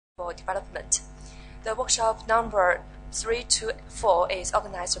for development. The workshop number 324 is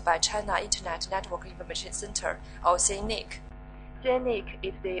organized by China Internet Network Information Center, or CINIC. CINIC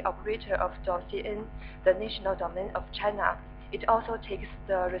is the operator of .cn, the national domain of China. It also takes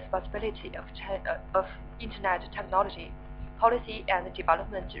the responsibility of Internet technology, policy and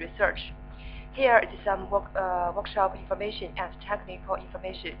development research. Here is some workshop information and technical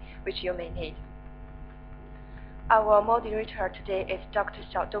information which you may need. Our moderator today is Dr.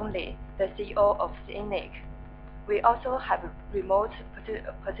 Xiaodong Li, the CEO of CINIC. We also have remote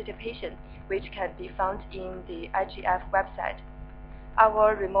participation, which can be found in the IGF website.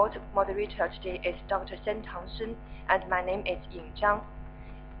 Our remote moderator today is Dr. Shen Tangsheng, and my name is Ying Zhang.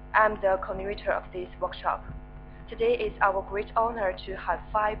 I'm the coordinator of this workshop. Today is our great honor to have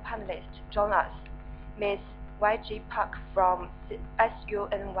 5 panelists join us. Ms. YG Park from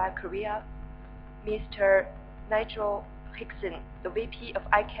SUNY Korea, Mr. Nigel Hickson, the VP of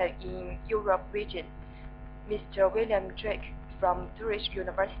ICANN in Europe region, Mr. William Drake from Zurich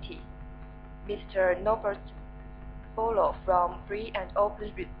University, Mr. Norbert Bolo from Free and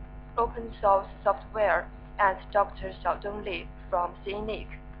Open Source Software, and Dr. Xiaodong Li from CINIC.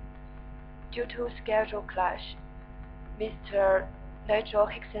 Due to schedule clash, Mr. Nigel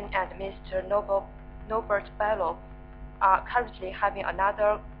Hickson and Mr. Norbert Bolo are currently having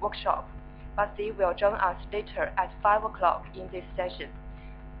another workshop, but they will join us later at 5 o'clock in this session.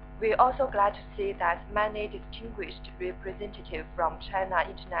 We're also glad to see that many distinguished representatives from China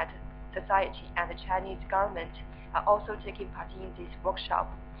Internet Society and the Chinese government are also taking part in this workshop.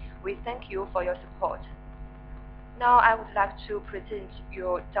 We thank you for your support. Now I would like to present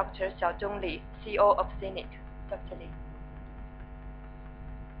you Dr. Xiaodong Li, CEO of CINIC. Dr. Li.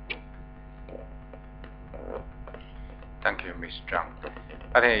 Thank you, Ms. Zhang.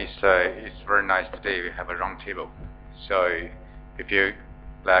 I think it's very nice today we have a round table. So if you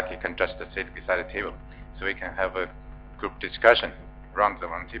like, you can just sit beside the table so we can have a group discussion around the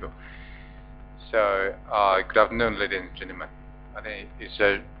round table. So good afternoon, ladies and gentlemen. I think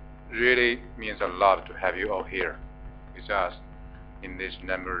it really means a lot to have you all here with us in this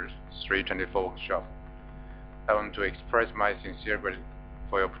number 324 workshop. I want to express my sincere gratitude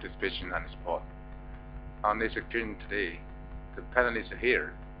for your participation and support. On this occasion today, the panelists are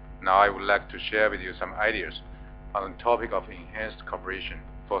here. Now I would like to share with you some ideas on the topic of enhanced cooperation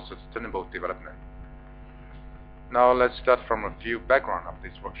for sustainable development. Now let's start from a few background of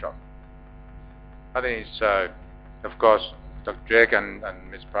this workshop. I think it's, of course, Dr. Drake and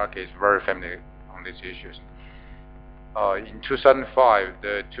Ms. Park is very familiar on these issues. In 2005,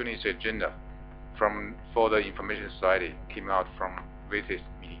 the Tunis agenda for the Information Society came out from this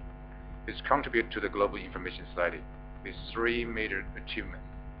meeting. It's contributed to the Global Information Society with 3 major achievements.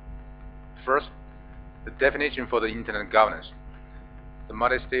 First, the definition for the Internet governance, the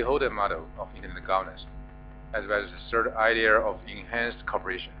multi-stakeholder model of Internet governance, as well as the third idea of enhanced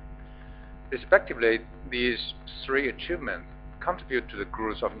cooperation. Respectively, these 3 achievements contribute to the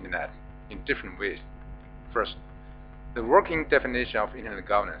growth of Internet in different ways. First, the working definition of Internet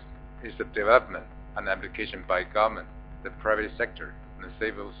governance is the development and application by government, the private sector, and the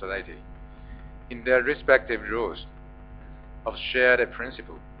civil society in their respective roles of shared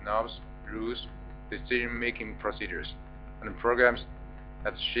principle, norms, rules, decision-making procedures, and programs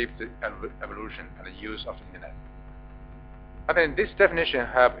that shape the evolution and the use of the Internet. I think this definition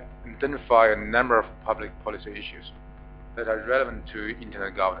helps identify a number of public policy issues that are relevant to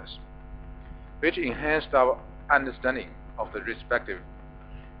Internet governance, which enhanced our understanding of the respective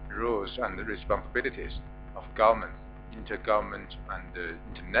roles and the responsibilities of government, intergovernment, and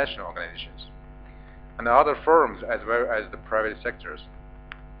international organizations, and other forums, as well as the private sectors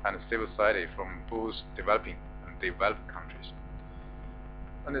and civil society from both developing and developed countries.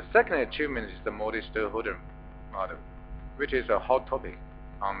 And the second achievement is the multi-stakeholder model, which is a hot topic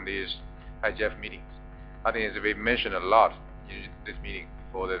on these IGF meetings. I think we mentioned a lot in this meeting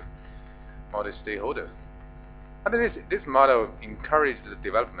for the multi-stakeholder. I think this model encourages the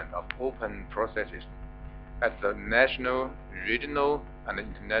development of open processes at the national, regional, and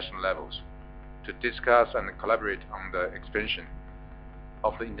international levels to discuss and collaborate on the expansion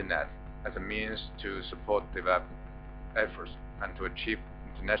of the Internet as a means to support development efforts and to achieve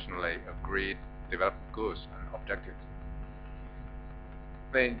internationally agreed development goals and objectives.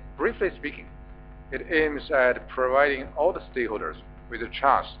 Then, briefly speaking, it aims at providing all the stakeholders with a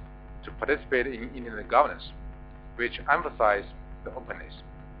chance to participate in Internet governance, which emphasizes the openness.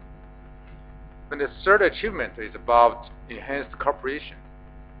 Then the third achievement is about enhanced cooperation,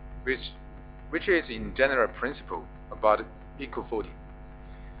 which is in general principle about equal footing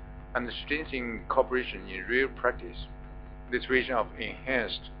and strengthening cooperation in real practice. This vision of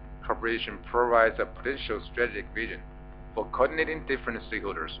enhanced cooperation provides a potential strategic vision for coordinating different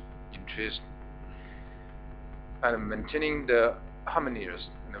stakeholders' interests and maintaining the harmonious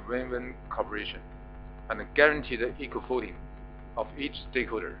and win-win cooperation, and guarantee the equal footing of each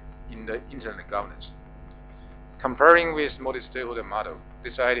stakeholder in the internet governance. Comparing with multi-stakeholder model,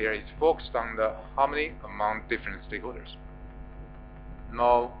 this idea is focused on the harmony among different stakeholders.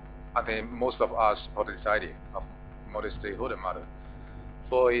 Now, I think most of us support this idea of multi-stakeholder model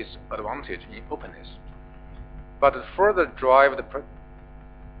for its advantage in openness. But to further drive the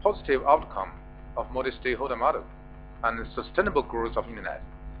positive outcome of multi-stakeholder model and the sustainable growth of Internet,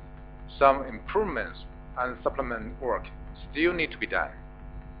 some improvements and supplement work still need to be done.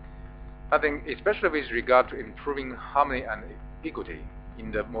 I think especially with regard to improving harmony and equity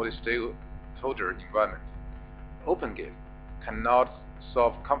in the multi-stakeholder environment, OpenGIF cannot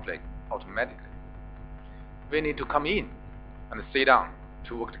solve conflict automatically. We need to come in and sit down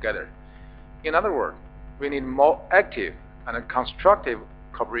to work together. In other words, we need more active and constructive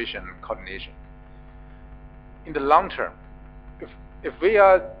cooperation and coordination. In the long term, if we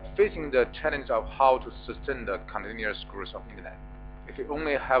are facing the challenge of how to sustain the continuous growth of Internet, if we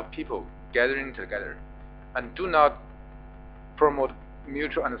only have people gathering together and do not promote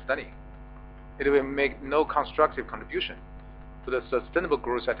mutual understanding, it will make no constructive contribution to the sustainable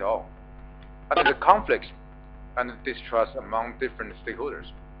growth at all. I think the conflicts and distrust among different stakeholders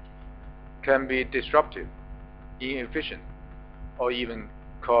can be disruptive, inefficient, or even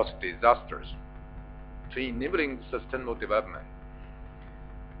cause disasters. To enabling sustainable development,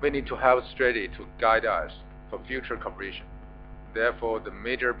 we need to have a strategy to guide us for future cooperation. Therefore, the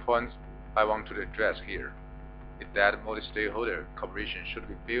major points I want to address here is that multi-stakeholder cooperation should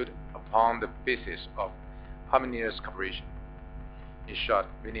be built upon the basis of harmonious cooperation. In short,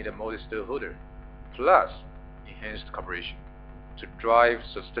 we need a multi-stakeholder plus enhanced cooperation to drive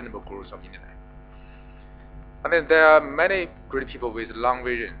sustainable growth of Internet. I think there are many great people with long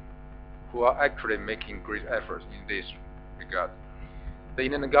vision who are actually making great efforts in this regard. The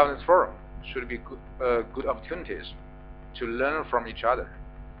Internet Governance Forum should be good opportunities to learn from each other.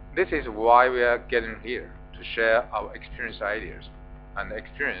 This is why we are gathering here, to share our experience ideas and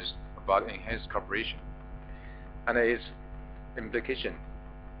experience about enhanced cooperation and its implication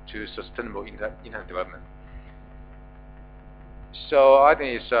to sustainable Internet development. So I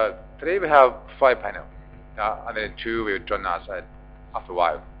think today we have 5 panels, and then 2 will join us after a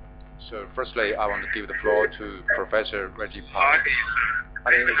while. So firstly, I want to give the floor to Professor Reggie Park.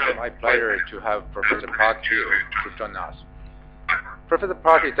 I think it's my pleasure to have Professor Park here to join us. Professor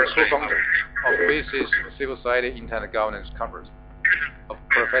Park is the co-founder of BASIS Civil Society Internet Governance Conference, a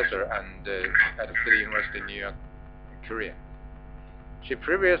professor and at the City University, New York, Korea. She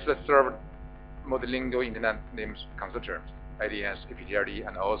previously served multilingual Internet names consortiums, IDS, APTRD,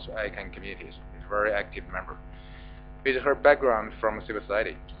 and also ICANN communities. Is a very active member. With her background from civil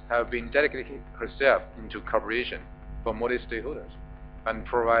society, have been dedicating herself into cooperation for multi-stakeholders and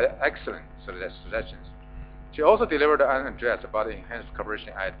provide excellent suggestions. She also delivered an address about enhanced cooperation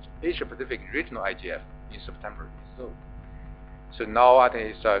at Asia Pacific Regional IGF in September. So now I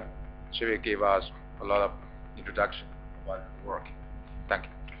think she will give us a lot of introduction about her work. Thank you.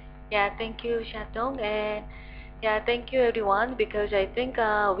 Yeah, thank you, Shatong, and yeah, thank you everyone, because I think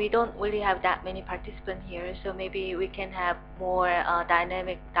we don't really have that many participants here, so maybe we can have more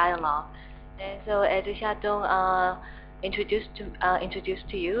dynamic dialogue. And so as Shatong introduced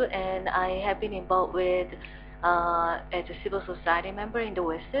to you, and I have been involved with as a civil society member in the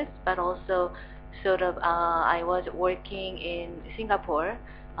West, but also sort of I was working in Singapore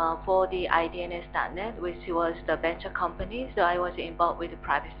for the IDNS.net, which was the venture company, so I was involved with the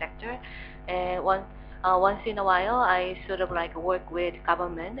private sector. And once in a while, I sort of like work with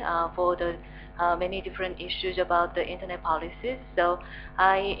government for the many different issues about the internet policies. So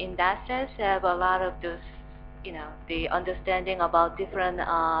I, in that sense, have a lot of those, the understanding about different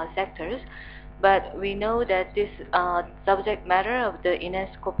sectors. But we know that this subject matter of the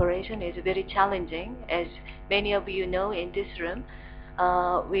enhanced cooperation is very challenging, as many of you know in this room.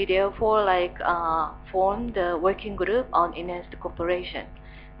 We therefore form the working group on enhanced cooperation.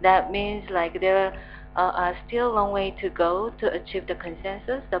 That means there are still a long way to go to achieve the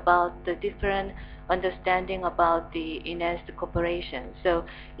consensus about the different understanding about the enhanced cooperation. So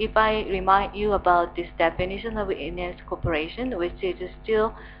if I remind you about this definition of enhanced cooperation, which is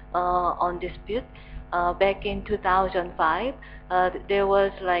still on dispute, back in 2005, there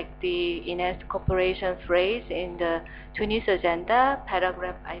was the enhanced cooperation phrase in the Tunis agenda,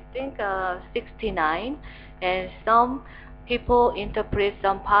 paragraph I think 69, and some people interpret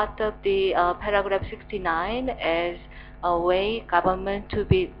some part of the paragraph 69 as a way government to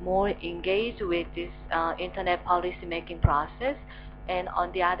be more engaged with this internet policy making process. And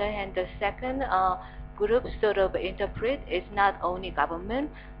on the other hand, the second group sort of interpret is not only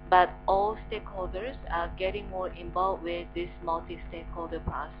government, but all stakeholders are getting more involved with this multi-stakeholder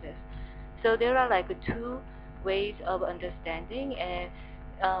process. So there are like two ways of understanding, and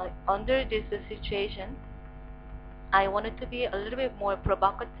under this situation, I wanted to be a little bit more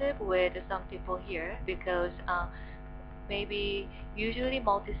provocative with some people here because maybe usually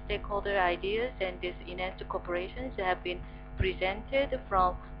multi-stakeholder ideas and these enhanced corporations have been presented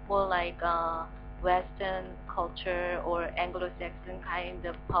from more like Western culture or Anglo-Saxon kind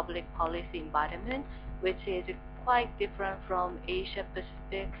of public policy environment, which is quite different from Asia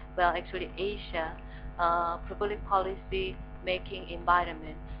Pacific, well actually Asia public policy making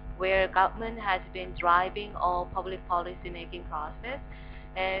environment, where government has been driving all public policy making process.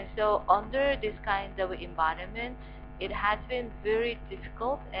 And so under this kind of environment, it has been very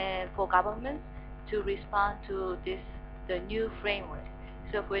difficult and for governments to respond to the new framework.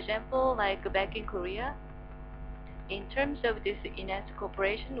 So for example, like back in Korea, in terms of this enhanced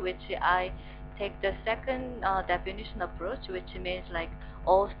cooperation, which I take the second definition approach, which means like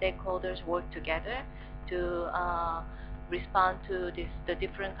all stakeholders work together to respond to the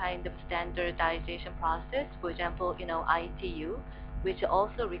different kind of standardization process. For example, ITU, which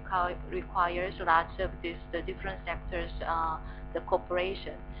also requires lots of the different sectors, the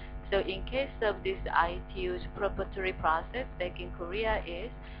cooperation. So in case of this ITU's preparatory process back in Korea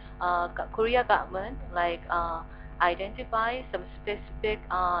is Korea government identify some specific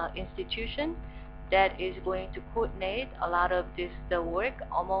institution that is going to coordinate a lot of the work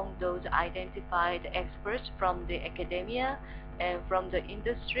among those identified experts from the academia and from the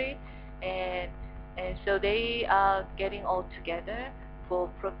industry, and so they are getting all together for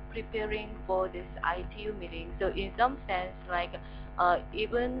preparing for this ITU meeting. So in some sense,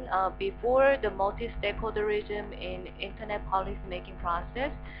 even before the multi-stakeholderism in internet policy making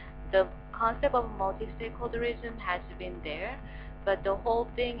process, the concept of multi-stakeholderism has been there, but the whole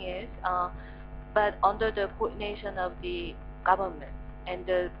thing is but under the coordination of the government. And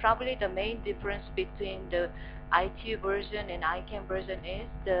probably the main difference between the ITU version and ICANN version is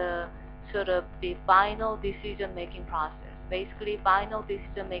the sort of the final decision-making process. Basically, final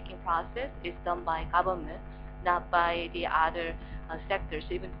decision-making process is done by government, not by the other sectors.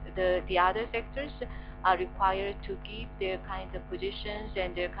 Even the other sectors are required to give their kind of positions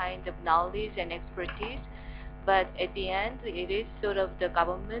and their kind of knowledge and expertise. But at the end, it is sort of the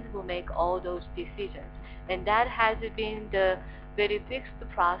government who make all those decisions. And that has been the very fixed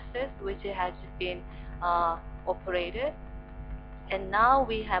process which has been operated. And now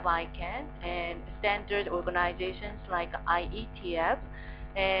we have ICANN and standard organizations like IETF.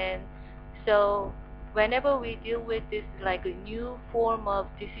 And so whenever we deal with this like a new form of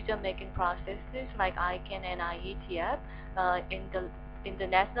decision-making processes like ICANN and IETF in the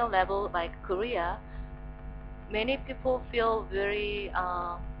national level like Korea, many people feel very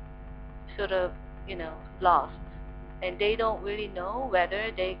sort of lost, and they don't really know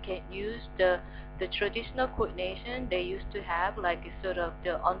whether they can use the traditional coordination they used to have, like sort of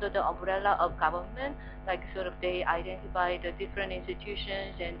under the umbrella of government, like sort of they identify the different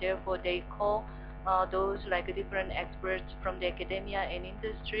institutions and therefore they call those like different experts from the academia and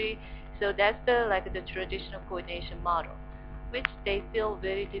industry. So that's the traditional coordination model, which they feel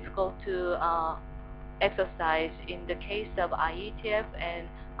very difficult to exercise in the case of IETF and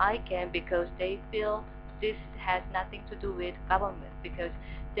ICANN, because they feel this has nothing to do with government, because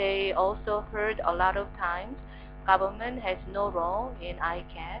they also heard a lot of times government has no role in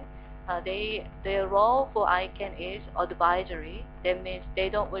ICANN. Their role for ICANN is advisory. That means they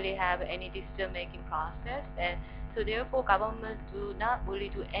don't really have any decision-making process, and so therefore government do not really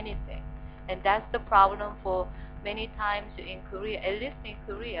do anything. And that's the problem for many times in Korea, at least in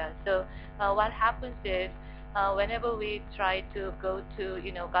Korea. So what happens is whenever we try to go to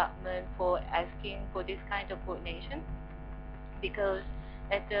government for asking for this kind of coordination, because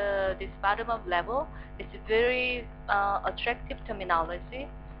at this bottom-up level, it's very attractive terminology,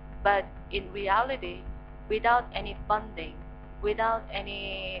 but in reality, without any funding, without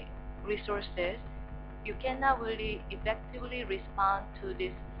any resources, you cannot really effectively respond to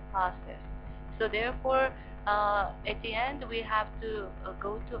this process. So therefore, at the end, we have to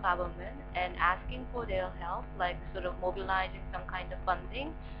go to government and asking for their help, like sort of mobilizing some kind of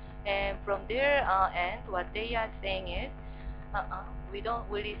funding. And from their end, what they are saying is, we don't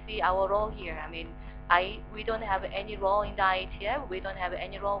really see our role here. I mean, we don't have any role in the ITF, we don't have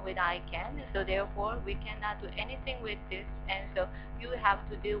any role with ICANN, so therefore we cannot do anything with this, and so you have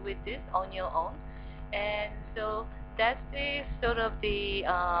to deal with this on your own. And so that's the sort of the,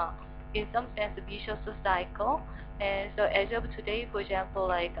 in some sense, the vicious cycle. And so as of today, for example,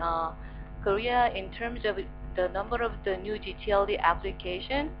 like Korea, in terms of the number of the new GTLD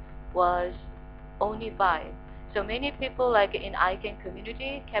application was only 5. So many people like in ICANN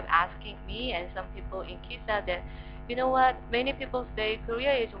community kept asking me and some people in KISA that, you know what, many people say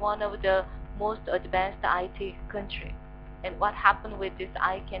Korea is one of the most advanced IT country. And what happened with this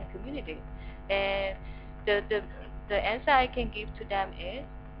ICANN community? And the answer I can give to them is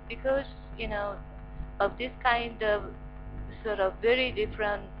because, you know, of this kind of sort of very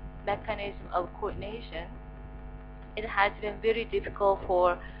different mechanism of coordination, it has been very difficult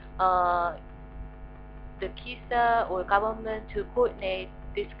for the KISA or government to coordinate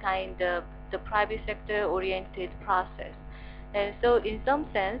this kind of the private sector oriented process. And so in some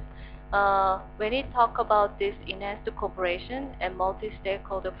sense, when we talk about this enhanced cooperation and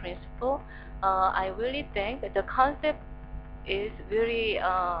multi-stakeholder principle, I really think that the concept is very,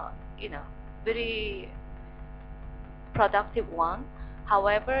 you know, very productive one.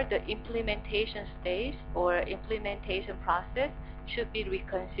 However, the implementation stage or implementation process should be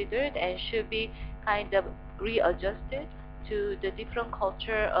reconsidered and should be kind of readjusted to the different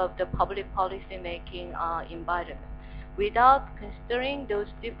culture of the public policy making environment. Without considering those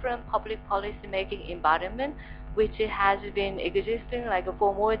different public policy making environment, which has been existing like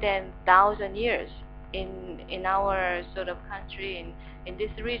for more than 1,000 years in our sort of country in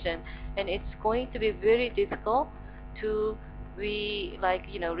this region, and it's going to be very difficult to be like,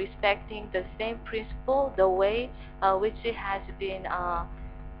 you know, respecting the same principle the way which it has been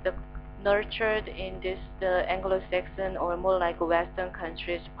the nurtured in this the Anglo-Saxon or more like Western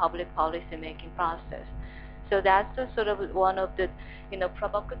countries public policy making process. So that's the sort of one of the, you know,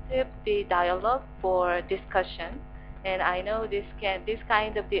 provocative the dialogue for discussion. And I know this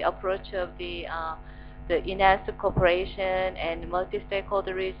kind of the approach of the enhanced cooperation and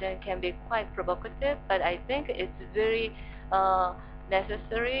multi-stakeholderism can be quite provocative, but I think it's very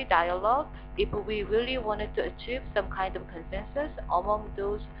necessary dialogue if we really wanted to achieve some kind of consensus among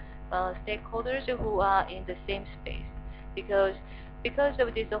those stakeholders who are in the same space. Because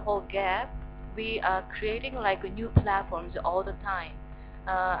of this whole gap, we are creating like new platforms all the time.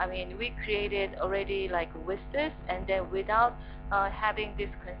 I mean, we created already like WISTs, and then without having this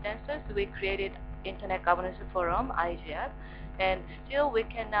consensus, we created Internet Governance Forum, IGF, and still we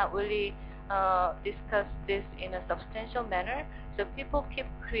cannot really discuss this in a substantial manner. So people keep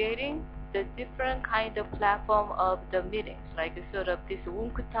creating the different kind of platform of the meetings, like sort of this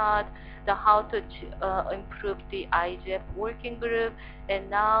WUNKTAD, the how to improve the IGF working group, and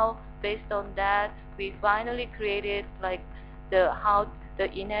now based on that, we finally created like the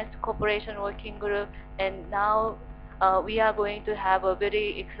enhanced cooperation working group, and now we are going to have a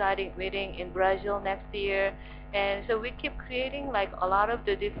very exciting meeting in Brazil next year. And so we keep creating like a lot of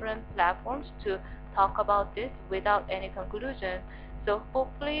the different platforms to talk about this without any conclusion. So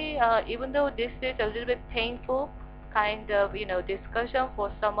hopefully, even though this is a little bit painful kind of, you know, discussion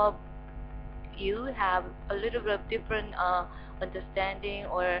for some of you have a little bit of different understanding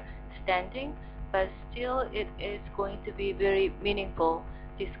or standing, but still it is going to be very meaningful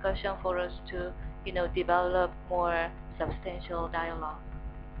discussion for us to, you know, develop more substantial dialogue.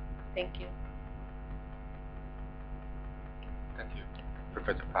 Thank you. Thank you,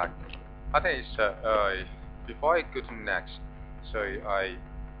 Professor Park. I think it's, before I go to next, so I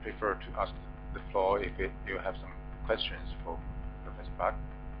prefer to ask the floor if you have some questions for Professor Park.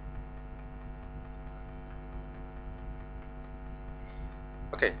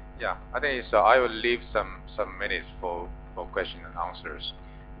 Okay, yeah, I think it's, I will leave some minutes for question and answers.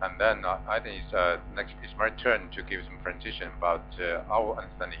 And then I think it's, next it's my turn to give some presentation about our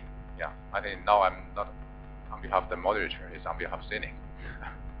understanding. Yeah, I think now I'm not on behalf of the moderator, it's on behalf of CINIC.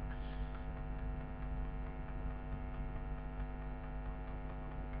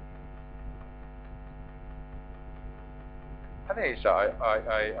 I think it's,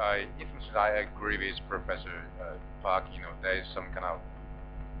 I agree with Professor Park. You know, there is some kind of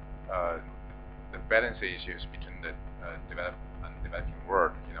the balance issues between the developed and developing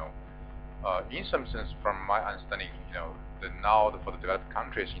world. You know, in some sense, from my understanding, you know, for the developed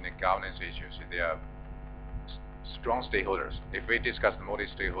countries in the governance issues, they are strong stakeholders. If we discuss the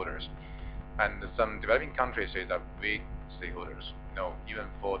multi-stakeholders, and some developing countries are weak stakeholders. You know, even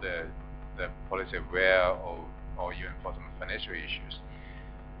for the policy aware or even for some financial issues,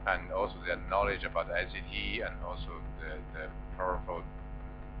 and also their knowledge about the ICT and also the powerful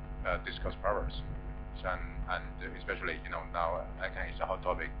discourse powers, and especially, you know, now ICANN is a hot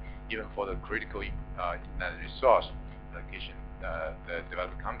topic, even for the critical internet resource allocation. the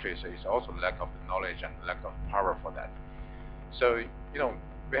developed countries is also lack of knowledge and lack of power for that. So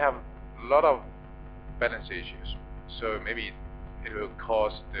we have a lot of balance issues. So maybe it will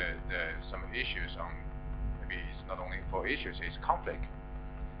cause some issues on, maybe it's not only for issues, it's conflict.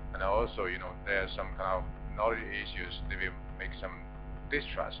 And also, there are some kind of knowledge issues that will make some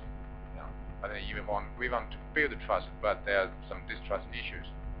distrust. I think we want to build trust, but there are some distrust issues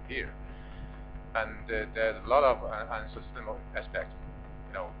here. And there's a lot of unsustainable aspects.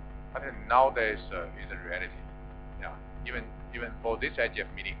 I think nowadays is a reality. Even for this IGF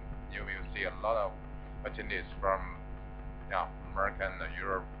meeting, you will see a lot of attendees from America and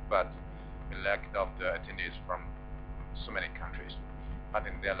Europe, but the lack of the attendees from so many countries. I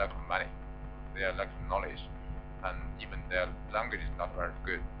think they lack of money, they lack of knowledge, and even their language is not very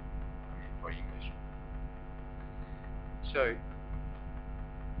good. For English. So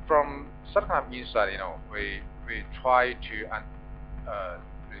from some kind of insight, we try to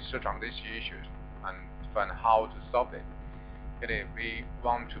research on these issues and find how to solve it. We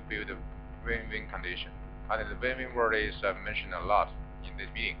want to build a win-win condition. I think the win-win word is mentioned a lot in this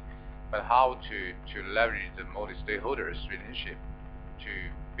meeting, but how to leverage the multi-stakeholders relationship to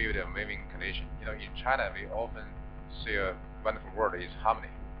build a win-win condition. In China, we often see a wonderful word is harmony.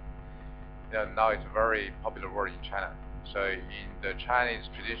 Now it's a very popular word in China. So in the Chinese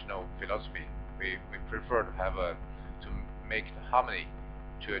traditional philosophy, we prefer to have to make the harmony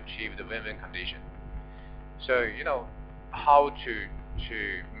to achieve the win-win condition. So how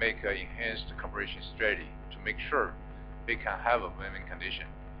to make an enhanced cooperation strategy to make sure we can have a win-win condition.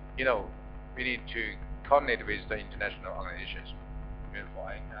 We need to coordinate with the international organizations, even for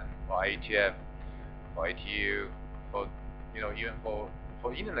ICANN, for IETF, for ITU, for even for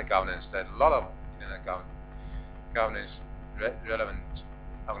internet governance. There's a lot of internet governance relevant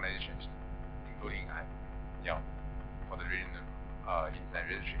organizations, including for the regional internet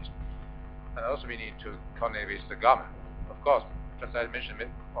registries. And also we need to coordinate with the government. Of course, just as I mentioned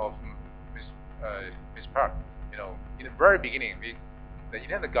of Ms. Park, in the very beginning, the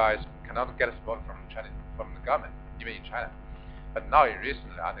internet guys cannot get support from the government, even in China. But now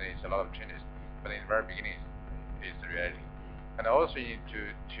recently, I think it's a lot of changes. But in the very beginning, it's the reality. And also you need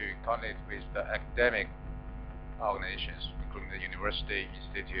to coordinate with the academic organizations, including the university,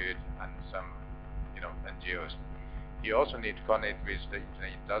 institute, and some NGOs. You also need to coordinate with the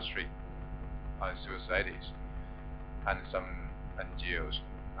internet industry, civil societies, and some NGOs,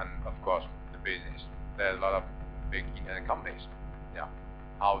 and of course the business. There are a lot of big internet companies.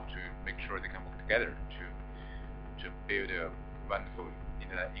 How to make sure they can work together to build a wonderful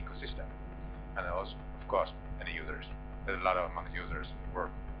internet ecosystem, and also of course any users. There's a lot of among users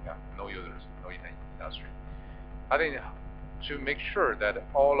work. No users, no internet industry. I think to make sure that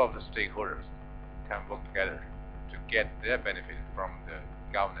all of the stakeholders can work together to get their benefit from the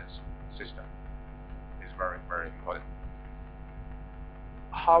governance system is very, very important.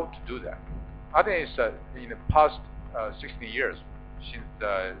 How to do that? I think it's in the past 16 years since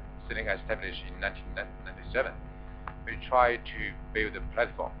the CINIC established in 1997, we try to build a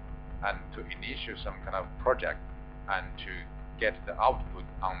platform and to initiate some kind of project and to get the output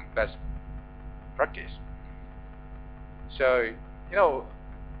on best practice. So,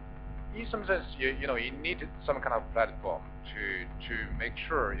 in some sense, you need some kind of platform to make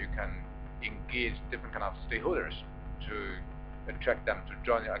sure you can engage different kind of stakeholders to attract them to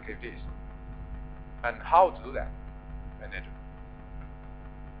join your activities. And how to do that?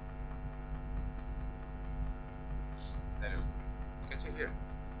 Andrew, you can see here.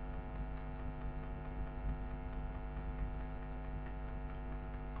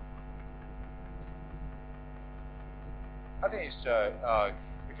 I think it's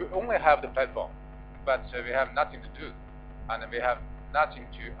if we only have the platform, but we have nothing to do, and we have nothing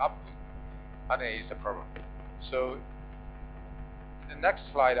to output, I think it's a problem. So the next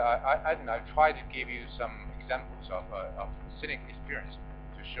slide, I try to give you some examples of CINIC experience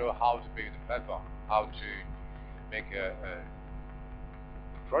to show how to build a platform, how to make a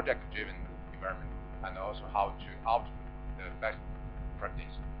project-driven environment, and also how to output the best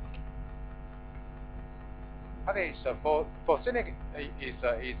practice. I think for CINIC is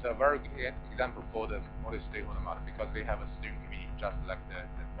a very good example for the multi-stakeholder model, because we have a steering committee just like the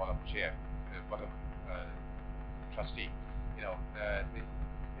board of chair, the board of trustee.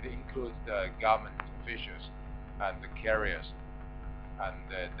 It includes the government officials and the carriers and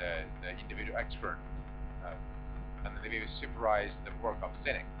the individual expert, and we will supervise the work of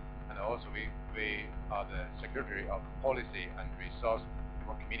CINIC. And also we are the secretary of policy and resource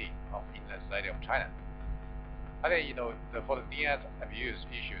work committee of Internet Society of China. I think for the DNS abuse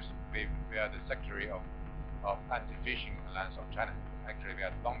issues, we are the secretary of of anti-phishing alliance of China. Actually, we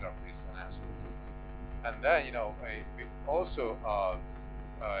are the founder of this alliance. And then, we also are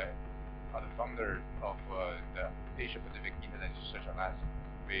the founder of the Asia Pacific Internet Research Alliance.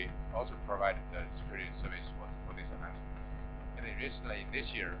 We also provide the security service for this alliance. And then recently, this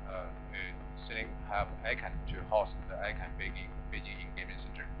year, we have ICANN to host the ICANN Beijing Engagement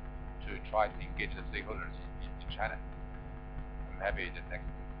Center to try to engage the stakeholders in China. I'm happy that next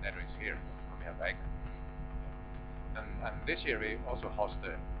network is here. We have ICANN. And this year, we also host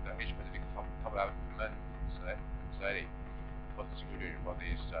the Asia Pacific top-level command society for the security for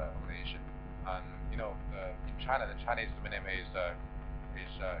this organization. And in China, the Chinese domain name is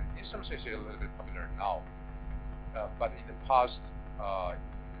in some sense a little bit popular now. But in the past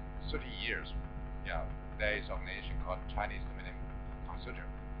 30 years, there is an organization called Chinese Domain Name Consortium.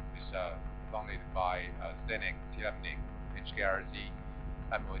 It's founded by Sustainaible, HKRZ,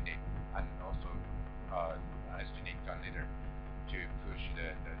 MOD, and also SGNIC joint leader to push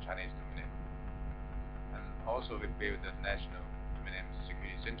the Chinese domain name. And also we built the National Domain Name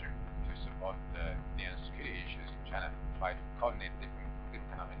Security Center to support the DNS security issues in China, try to coordinate different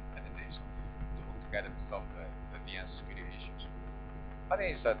kind of entities to work together to solve the DNS security issues. I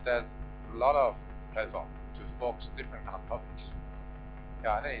think there's a lot of platform to focus different kind of topics.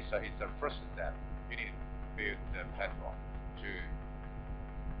 I think it's the first step. You need to build the platform to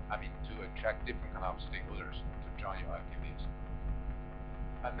attract different kind of stakeholders to join your activities.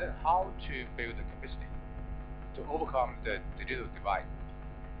 And then how to build the capacity to overcome the digital divide.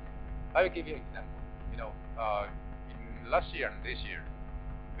 I will give you an example. In last year and this year,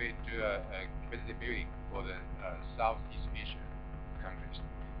 we do a capacity building for the Southeast Asia countries.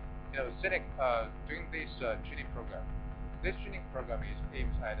 CINIC doing this training program. This training program is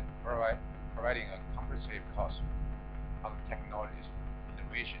aimed at providing a comprehensive course on technologies,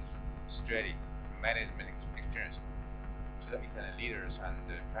 innovations, strategy, management experience to the internet leaders and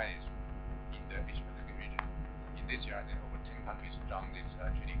the planners in the Asia Pacific region. In this year, over 10 countries joined this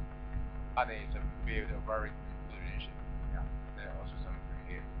training. And it's built a very good relationship. There are also some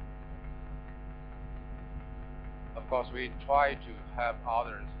here. Of course, we try to have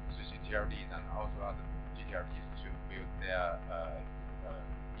other CCTRDs and also other GTRDs to build their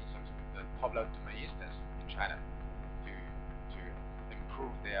the top-level domain instance in China to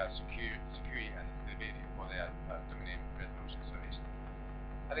improve their security and stability for their domain name resolution service.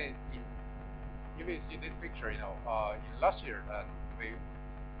 I think you will see this picture. In last year, we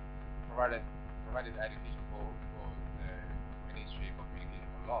provided education for the Ministry for Communication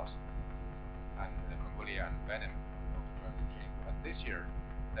and Laws and Mongolia and Vietnam of the joint regime. But this year,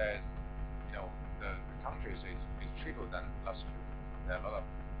 there's the countries is triple than last year. There are a lot of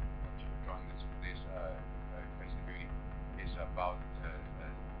people join this capacity building. It's about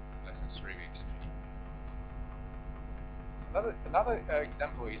less than 3 weeks training. Another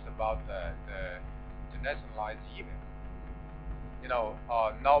example is about the internationalized email.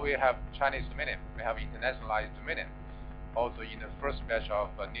 Now we have Chinese domain name. We have internationalized domain name. Also, in the first batch of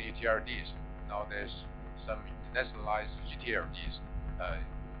new GTRDs, now there's some internationalized GTRDs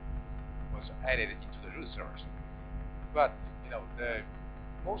was added into the root source. But the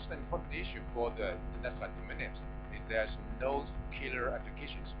most important issue for the internationalized domain names is there's no killer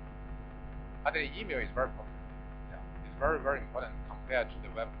applications. I think email is very popular. It's very, very important compared to the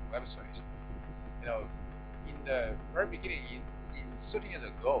web service. In the very beginning, in 30 years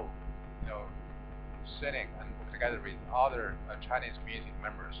ago, CINIC and work together with other Chinese community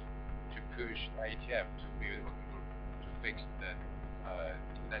members to push IETF to build a working group to fix the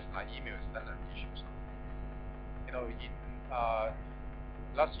international email standard issues. In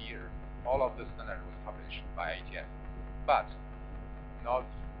last year, all of the standard was published by IETF, but not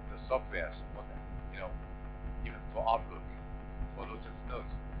the software support that. Even for Outlook, for Lotus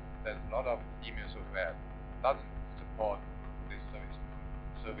Notes, there's a lot of email software doesn't support this service.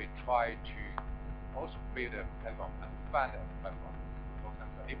 So we try to also build a platform and fund a platform. For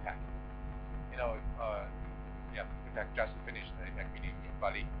example, APAC. APAC just finished the APAC meeting in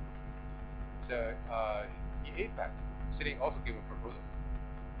Bali. So in APAC, CINIC also gave a proposal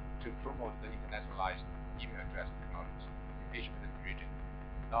to promote the internationalized email address technologies in Asia Pacific region.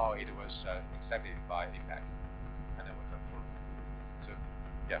 Now it was accepted by APAC and it was approved. So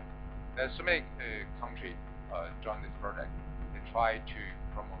there's so many countries join this project. They try to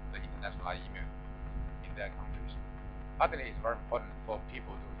promote the internationalized email in their countries. I think it's very important for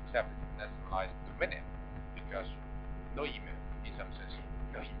people to accept the internationalized domain name because no email, in some sense,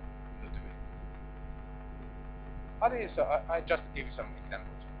 no domain. I think I just give you some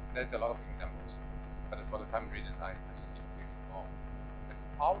examples. There's a lot of examples, but for the time reason, I just give you more. But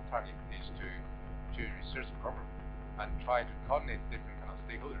our target is to to research program and try to coordinate different kind of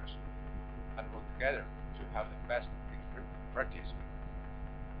stakeholders and work together to have the best practice.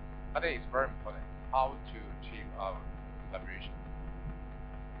 I think it's very important how to achieve our collaboration.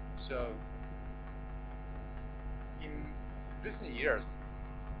 So in recent years,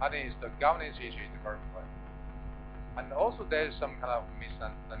 I think the governance issue is very important. And also there is some kind of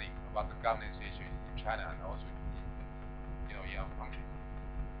misunderstanding about the governance issue in China and also in our country.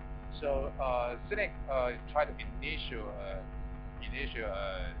 So CINIC tried to initiate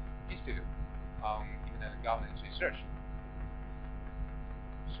institute on internet governance research.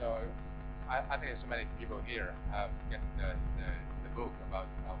 So I think so many people here have get the book about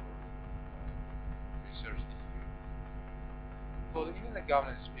our research institute. So the internet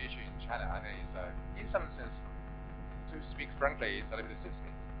governance issue in China, I think is in some sense, to speak frankly, it's a little bit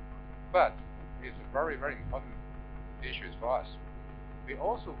sensitive, but it's a very, very important issue for us. We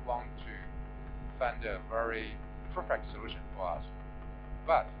also want to find a very perfect solution for us,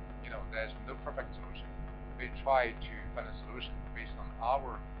 but there's no perfect solution. We try to find a solution based on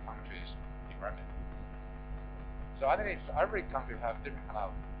our country's environment. So I think every country have different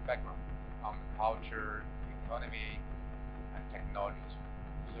kind of background on culture, economy, and technologies.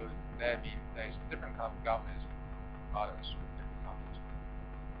 So that means there's different kind of governance models in different countries.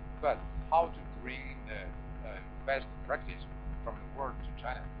 But how to bring the best practice from the world to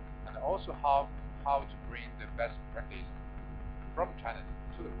China, and also how to bring the best practice from China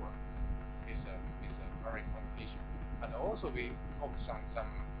to the world is a very important issue. And also we focus on some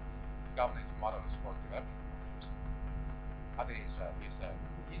governance models for developing countries. I think it's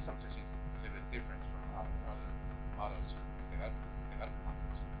in some sense a little bit different from other models in developing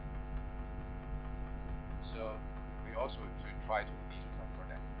countries. So we also to try to use some for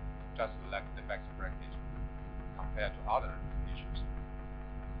them, just like the best practice compared to other issues.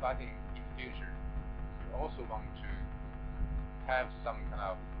 But I think in the future, we also want to have some kind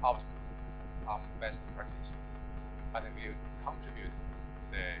of output on best practice. I think we contribute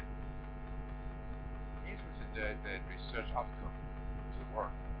the research outcome to the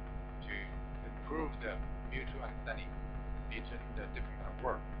world to improve the mutual understanding between the different kind of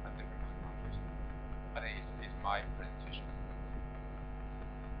work and different kind of countries. I think it's my presentation.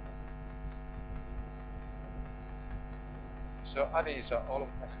 So I think all of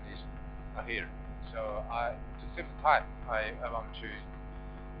the attendees are here. So to save time, I want to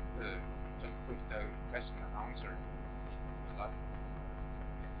just put the question and answer in the slide.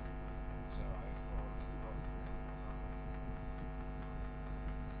 So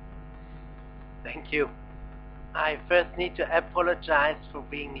Thank you. I first need to apologize for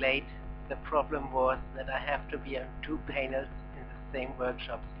being late. The problem was that I have to be on 2 panels in the same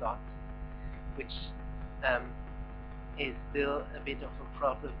workshop slot, which is still a bit of a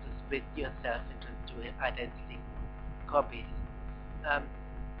problem to split yourself into 2 identity copies.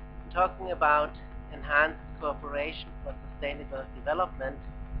 Talking about enhanced cooperation for sustainable development,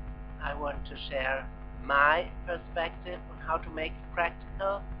 I want to share my perspective on how to make it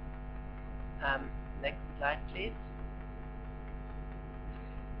practical. Next slide, please.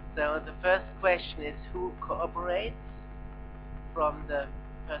 So the first question is who cooperates? From the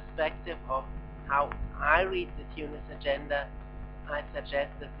perspective of how I read this UNIS agenda, I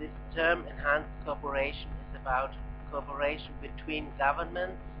suggest that this term enhanced cooperation is about cooperation between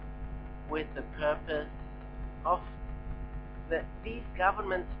governments with the purpose of these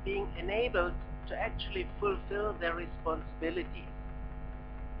governments being enabled to actually fulfill their responsibilities.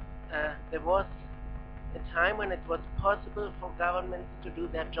 There was a time when it was possible for governments to do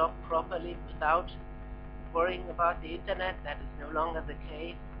their job properly without worrying about the internet. That is no longer the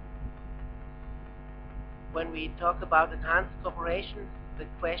case. When we talk about enhanced cooperation, the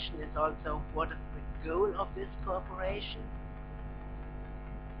question is also what is the goal of this cooperation?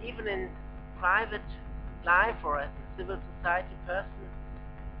 Even in private life or as a civil society person,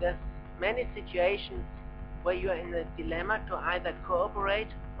 there's many situations where you are in a dilemma to either cooperate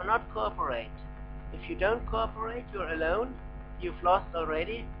or not cooperate. If you don't cooperate, you're alone, you've lost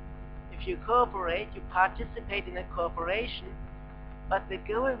already. If you cooperate, you participate in a cooperation, but the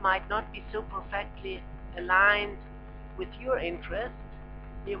goal might not be so perfectly aligned with your interest.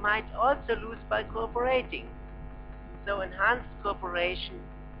 You might also lose by cooperating. So enhanced cooperation,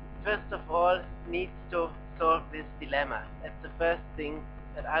 first of all, needs to solve this dilemma. That's the first thing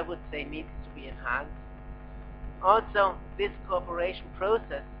that I would say needs to be enhanced. Also, this cooperation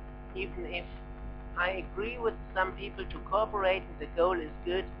process, even if I agree with some people to cooperate and the goal is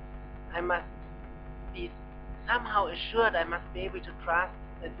good, I must be somehow assured, I must be able to trust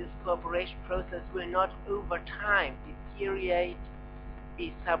that this cooperation process will not over time deteriorate,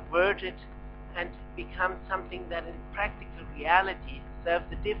 be subverted and become something that in practical reality serves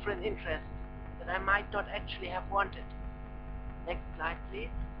a different interest that I might not actually have wanted. Next slide, please.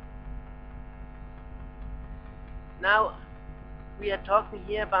 Now, we are talking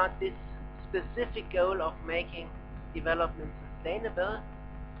here about this specific goal of making development sustainable.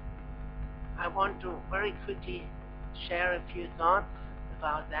 I want to very quickly share a few thoughts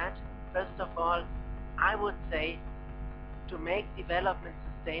about that. First of all, I would say to make development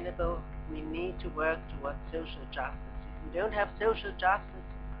sustainable, we need to work towards social justice. If we don't have social justice,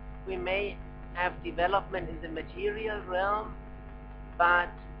 we may have development in the material realm, but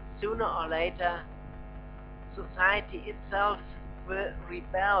sooner or later, society itself will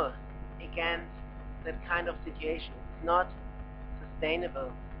rebel against that kind of situation. It's not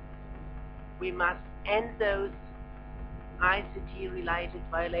sustainable. We must end those ICT-related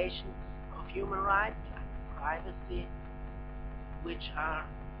violations of human rights, like privacy, which are,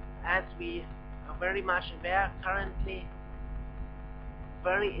 as we are very much aware currently,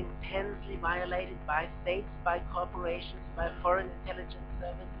 very intensely violated by states, by corporations, by foreign intelligence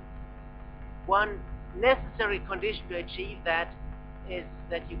services. One necessary condition to achieve that is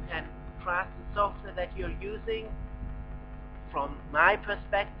that you can trust the software that you're using. From my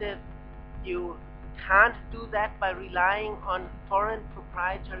perspective, you can't do that by relying on foreign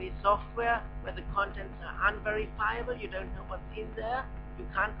proprietary software where the contents are unverifiable. You don't know what's in there. You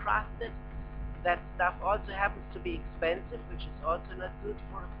can't trust it. That stuff also happens to be expensive, which is also not good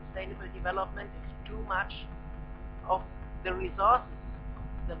for sustainable development if too much of the resources,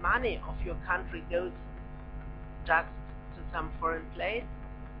 the money of your country goes just to some foreign place.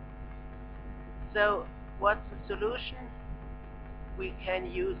 So what's the solution? We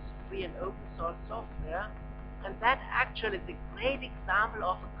can use free and open source software, and that actually is a great example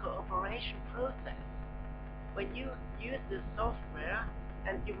of a cooperation process. When you use this software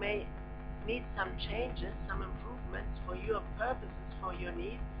and you may need some changes, some improvements for your purposes, for your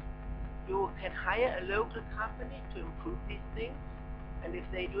needs, you can hire a local company to improve these things, and if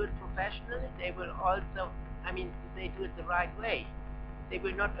they do it professionally, they will also, if they do it the right way, they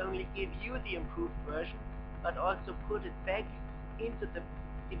will not only give you the improved version, but also put it back into the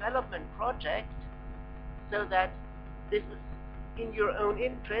development project, so that this is in your own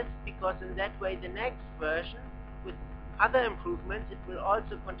interest, because in that way the next version with other improvements, it will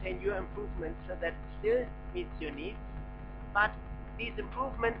also contain your improvements, so that it still meets your needs, but these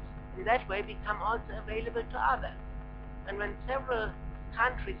improvements in that way become also available to others. And when several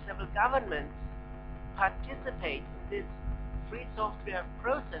countries, several governments participate in this free software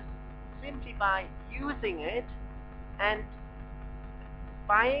process simply by using it and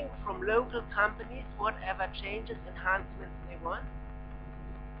buying from local companies whatever changes, enhancements they want,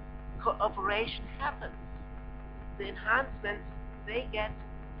 cooperation happens. The enhancements, they get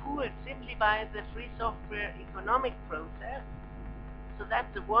pooled simply by the free software economic process. So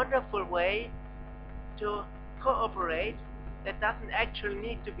that's a wonderful way to cooperate that doesn't actually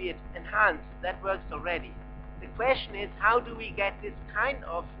need to be enhanced. That works already. The question is, how do we get this kind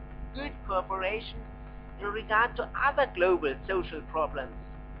of good cooperation in regard to other global social problems?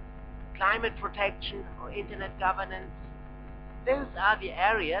 Climate protection or internet governance. Those are the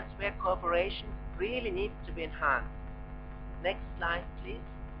areas where cooperation really needs to be enhanced. Next slide, please.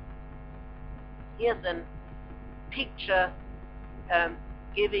 Here's a picture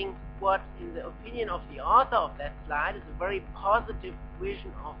giving what, in the opinion of the author of that slide, is a very positive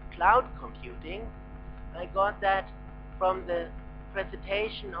vision of cloud computing. I got that from the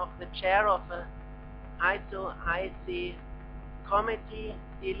presentation of the chair of a ISO-IC committee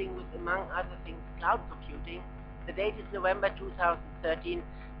dealing with, among other things, cloud computing. The date is November 2013.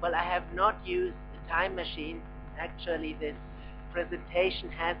 Well, I have not used the time machine. Actually, this presentation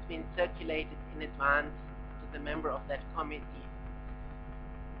has been circulated in advance to the member of that committee.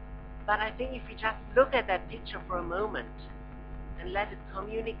 But I think if we just look at that picture for a moment and let it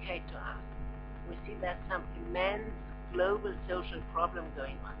communicate to us, we see there's some immense global social problem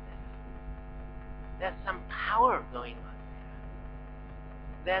going on there. There's some power going on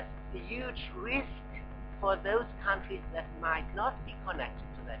there. There's a huge risk for those countries that might not be connected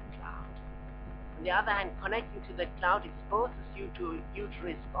to that cloud. On the other hand, connecting to the cloud exposes you to a huge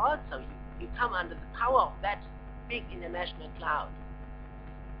risk also. You come under the power of that big international cloud.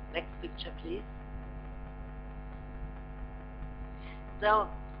 Next picture, please. So,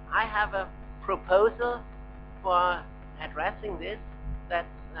 I have a proposal for addressing this. That's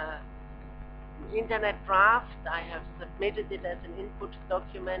an internet draft. I have submitted it as an input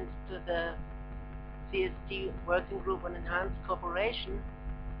document to the CST Working Group on Enhanced Cooperation,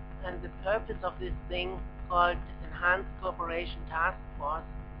 and the purpose of this thing, called Enhanced Cooperation Task Force,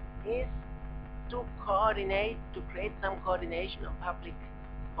 is to coordinate, to create some coordination of public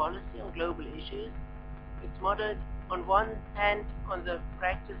policy on global issues. It's modeled on one hand on the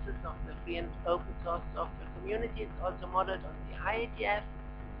practices of the free and open source software community. It's also modeled on the IGF.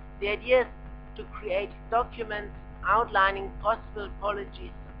 The idea is to create documents outlining possible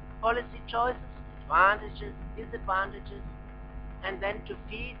policy choices, advantages, disadvantages, and then to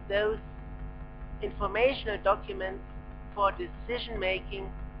feed those informational documents for decision making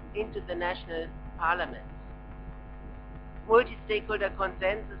into the national parliaments. Multi-stakeholder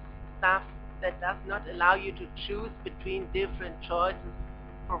consensus stuff that does not allow you to choose between different choices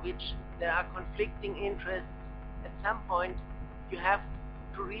for which there are conflicting interests. At some point you have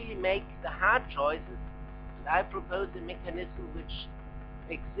to really make the hard choices, and I propose a mechanism which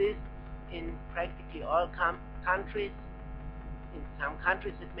exists in practically all countries. In some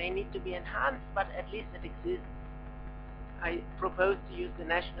countries it may need to be enhanced, but at least it exists. I propose to use the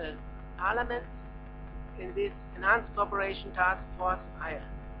national parliaments. In this enhanced cooperation task force, I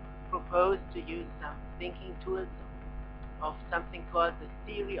propose to use some thinking tools of something called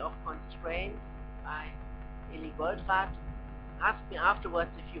the theory of constraints by Eli Goldrath. Ask me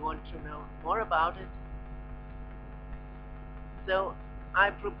afterwards if you want to know more about it. So I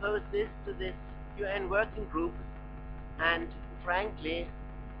propose this to this UN working group, and frankly,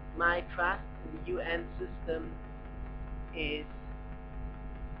 my trust in the UN system is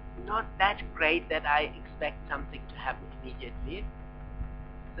not that great that I expect something to happen immediately.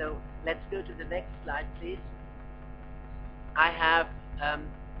 So let's go to the next slide, please. I have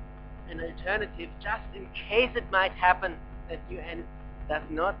an alternative just in case it might happen that UN does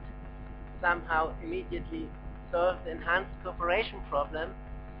not somehow immediately solve the enhanced cooperation problem,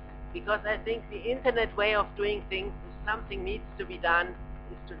 because I think the internet way of doing things, if something needs to be done,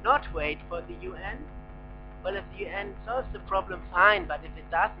 is to not wait for the UN. Well, if the UN solves the problem, fine, but if it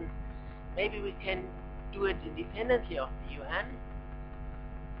doesn't, maybe we can do it independently of the UN.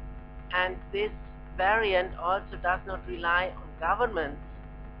 And this variant also does not rely on governments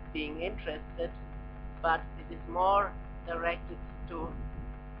being interested, but it is more directed to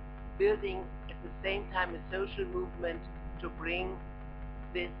building at the same time a social movement to bring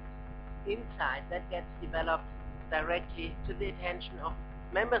this insight that gets developed directly to the attention of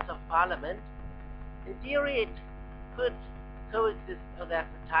members of parliament. In theory, it could coexist, or there's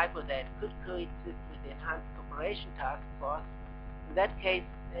a typo there, it could coexist with the Enhanced Cooperation Task Force. In that case,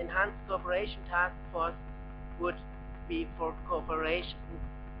 the Enhanced Cooperation Task Force would be for coordination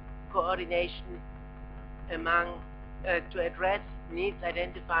among, to address needs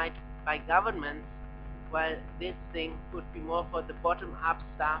identified by governments, while this thing would be more for the bottom-up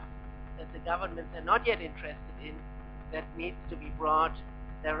stuff that the governments are not yet interested in, that needs to be brought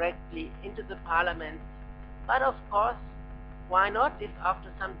directly into the parliament. But of course, why not, if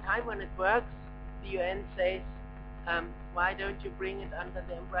after some time when it works, the UN says, why don't you bring it under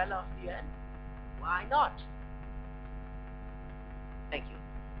the umbrella of the UN? Why not? Thank you.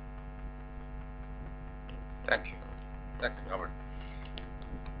 Thank you. Thank you, Robert.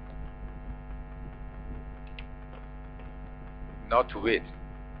 Not to wait.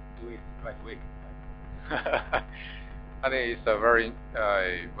 Do it right away. I think it's a very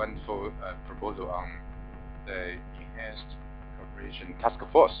wonderful proposal on the Enhanced Cooperation Task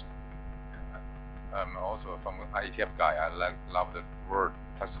Force. I'm also from IETF guy. I love the word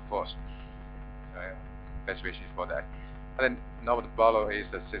task force. Best wishes for that. And then Norbert Barlow is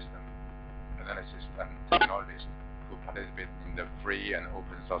a system analysis and technologist who participate in the free and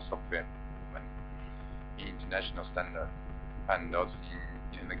open source software movement in international standard and also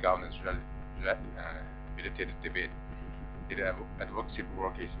in the governance related debate. The advocacy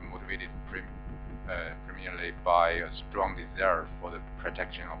work is motivated primarily by a strong desire for the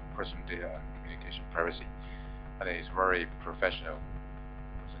protection of personal data and communication privacy. And it's very professional.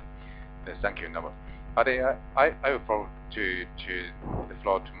 Thank you, Norbert. I will forward to the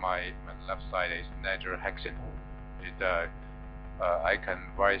floor to my left side is Nigel Hexon. Is ICANN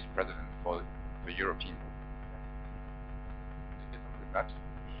Vice President for the European.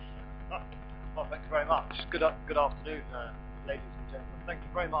 Well, thank you very much. Good afternoon, ladies and gentlemen. Thank you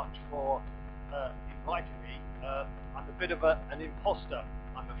very much for inviting me. I'm a bit of an imposter,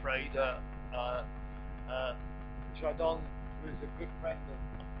 I'm afraid. Xiaodong, who is a good friend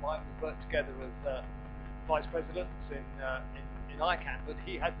of mine, we worked together as vice presidents in ICANN, but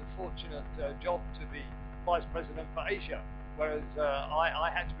he had the fortunate job to be vice president for Asia, whereas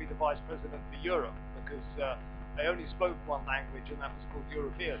I had to be the vice president for Europe, because I only spoke one language, and that was called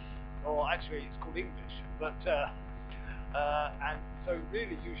European, or actually it's called English. But and so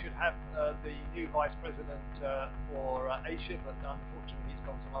really you should have the new vice president for Asia, but unfortunately he's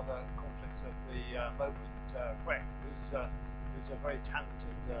got some other conflicts of the moment Quek, who's a very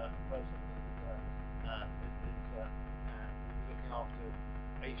talented person and is looking after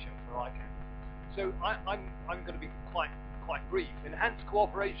Asia for ICANN. So I'm going to be quite brief. Enhanced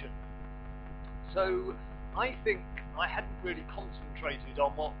cooperation. So I think I hadn't really concentrated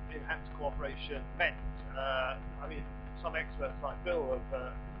on what enhanced cooperation meant. I mean, some experts like Bill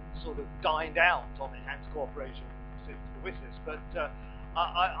have sort of dined out on enhanced cooperation since the WSIS, but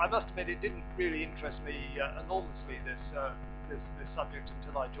I must admit it didn't really interest me enormously, this subject,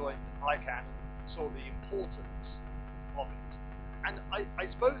 until I joined ICANN and saw the importance of it. And I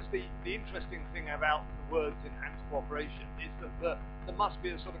suppose the interesting thing about the words enhanced cooperation is that there must be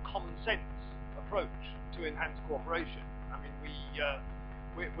a sort of common sense approach to enhanced cooperation. I mean,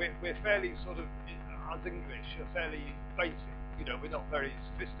 we're fairly sort of, as English, are fairly basic. You know, we're not very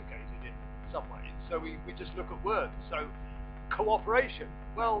sophisticated in some ways. So we just look at words. So cooperation.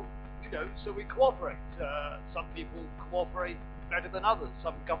 Well, you know, so we cooperate. Some people cooperate better than others.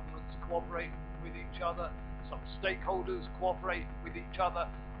 Some governments cooperate with each other. Some stakeholders cooperate with each other.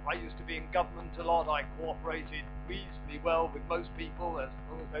 I used to be in government a lot. I cooperated reasonably well with most people. As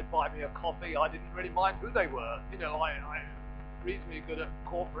long as they'd buy me a coffee, I didn't really mind who they were. You know, I'm reasonably good at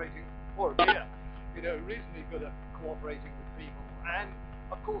cooperating, or a beer, you know, reasonably good at cooperating with people. And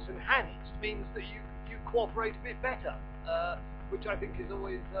of course, enhanced means that you cooperate a bit better, which I think is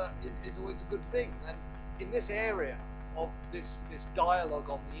always a good thing. And in this area of this dialogue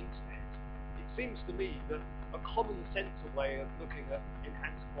on the internet, it seems to me that a common sense way of looking at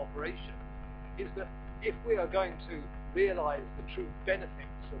enhanced cooperation is that if we are going to realize the true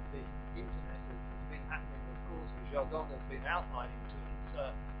benefits of the internet, as has been happening, of course, as Jardin has been outlining to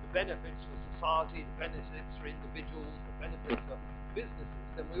us, the benefits for society, the benefits for individuals, the benefits for businesses,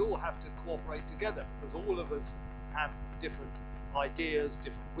 then we all have to cooperate together, because all of us have different ideas,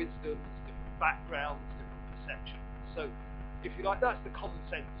 different wisdoms, different backgrounds, different perceptions. So, if you like, that's the common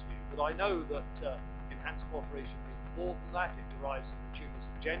sense view. But I know that enhanced cooperation means more than that. It derives from the Tunis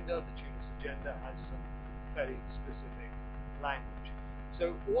Agenda. The Tunis Agenda has some very specific language.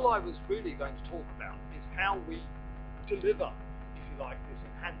 So all I was really going to talk about is how we deliver, if you like, this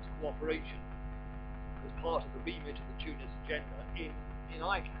enhanced cooperation as part of the remit of the Tunis Agenda in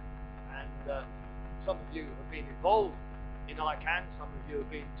ICANN. And some of you have been involved in ICANN, some of you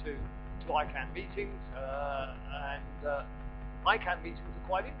have been to ICANN meetings, and ICANN meetings are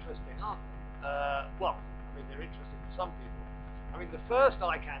quite interesting, aren't they? Well, I mean, they're interesting for some people. I mean, the first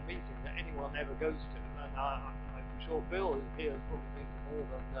ICANN meeting that anyone ever goes to, and I'm sure Bill here has probably been to more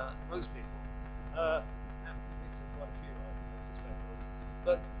than most people, and we've been to quite a few, I suspect.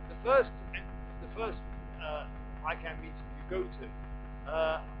 But the first ICANN meeting you go to,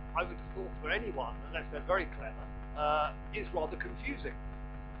 I would have thought for anyone, unless they're very clever, is rather confusing,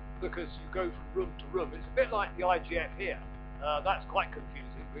 because you go from room to room. It's a bit like the IGF here. That's quite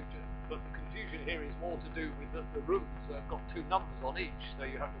confusing, but the confusion here is more to do with the rooms have got two numbers on each, so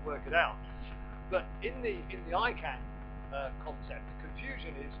you have to work it out. But in the ICANN concept, the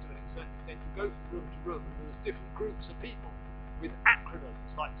confusion is, to an certain extent, you go from room to room, and there's different groups of people with acronyms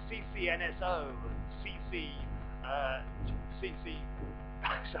like CCNSO and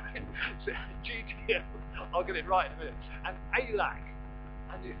GTM, I'll get it right in a minute, and ALAC.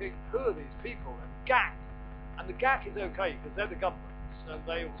 And you think, who are these people? And GAC. And the GAC is okay, because they're the governments, and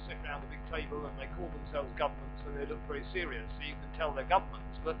they all sit around the big table and they call themselves governments and they look very serious, so you can tell they're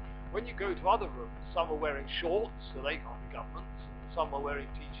governments. But when you go to other rooms, some are wearing shorts, so they can't be governments, and some are wearing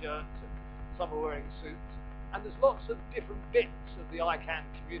t-shirts, and some are wearing suits. And there's lots of different bits of the ICANN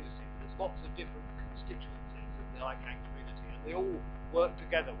community. There's lots of different constituencies of the ICANN community, and they all work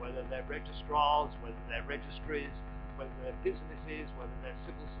together, whether they're registrars, whether they're registries, whether they're businesses, whether they're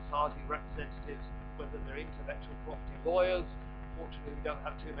civil society representatives, whether they're intellectual property lawyers. Fortunately, we don't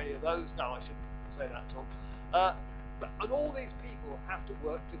have too many of those. No, I shouldn't say that, Tom. And all these people have to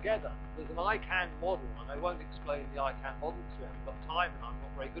work together. There's an ICANN model, and I won't explain the ICANN model because we haven't got time, and I'm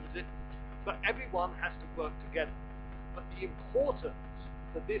not very good at it. But everyone has to work together. But the importance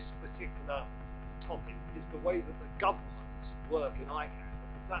for this particular topic is the way that the governments work in ICANN,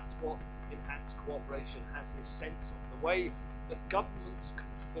 because that's what enhanced cooperation has this sense of, the way that governments can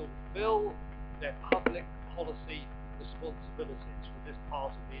fulfill their public policy responsibilities for this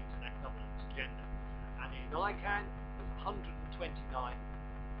part of the Internet Governance Agenda. And in ICANN, there's 129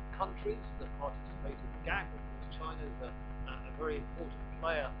 countries that participate in the GAC. Of course, China is a very important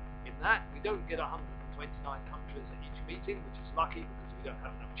player in that. We don't get 129 countries at each meeting, which is lucky because we don't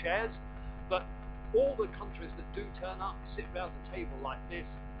have enough chairs. But all the countries that do turn up sit around the table like this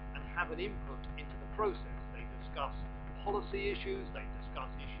and have an input into the process. They discuss policy issues, they discuss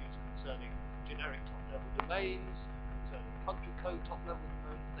issues concerning generic top-level domains, concerning country code top-level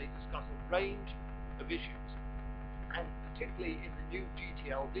domains. They discuss a range of issues. And particularly in the new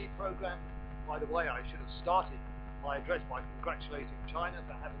GTLD program, by the way, I should have started my address by congratulating China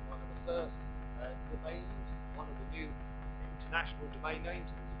for having one of the first domains, one of the new international domain names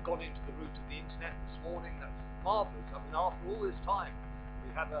that has gone into the root of the internet this morning. That's marvelous. I mean, after all this time,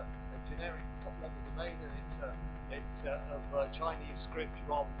 we have a generic top-level domain, and it's of Chinese script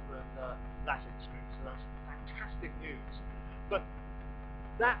rather than Latin script. So that's fantastic news. But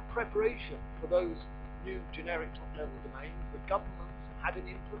that preparation for those new generic top-level domains, the governments had an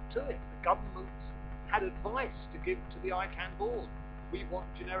input to it. The governments had advice to give to the ICANN board. We want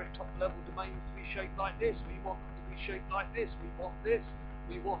generic top-level domains to be shaped like this. We want them to be shaped like this. We want this.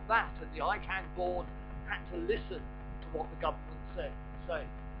 We want that. And the ICANN board had to listen to what the government say.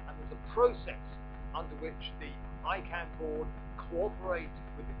 And there's a process under which the ICANN board cooperates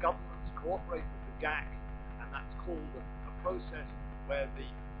with the governments, cooperates with the GAC, and that's called a process where the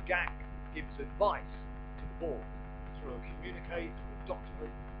GAC gives advice to the board through a communique, through a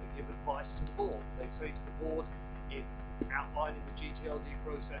document. They give advice to the board. They say to the board, in outlining the GTLD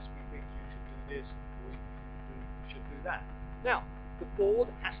process, we think you should do this, or you should do that. Now, the board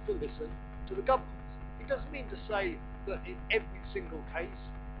has to listen to the governments. It doesn't mean to say that in every single case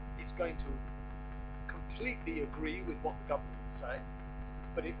it's going to completely agree with what the governments say,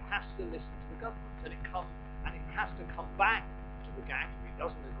 but it has to listen to the governments, and it has to come back to the GAC if it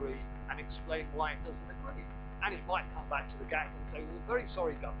doesn't agree and explain why it doesn't agree. And it might come back to the GAC and say, well, we're very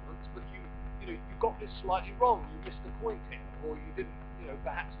sorry, governments, but you got this slightly wrong. You missed the point here, or you didn't,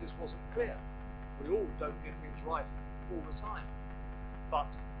 perhaps this wasn't clear. We all don't get things right all the time. But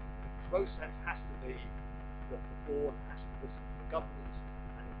the process has to be that the board has to listen to the governments,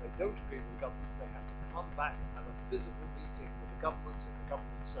 and if they don't agree with the governments, they have to come back and have a physical meeting with the governments if the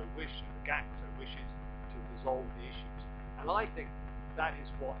government so wishes, if the GAC so wishes, to resolve the issues. And I think that is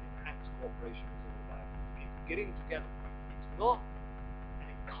what enhanced cooperation is all about. It's getting together. It's not, and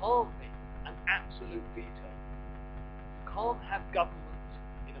it can't be, an absolute veto. You can't have governments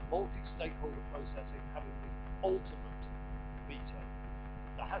in a multi-stakeholder processing having the ultimate veto.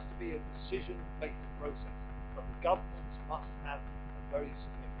 There has to be a decision-based process, but the governments must have a very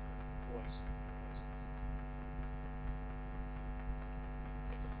significant voice in the process.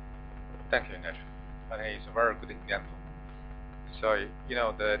 Thank you, Nigel. I think it's a very good example. So,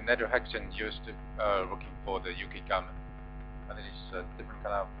 the Nigel Hexton used working for the UK government. I think it's a different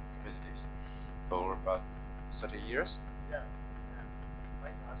kind of activities for about 30 years. Yeah. I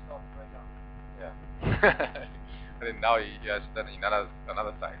started very young. Yeah. And then now he has done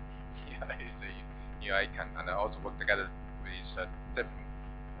another side. Yeah, he's the new ICANN, and also work together with different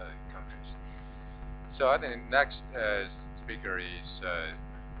countries. So I think next speaker is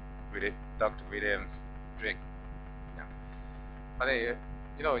Dr. William Drake. Yeah. I think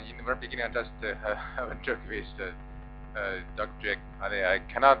in the very beginning I just have a joke with Dr. Drake. I think I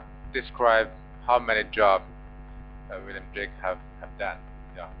cannot describe how many jobs William Drake have done.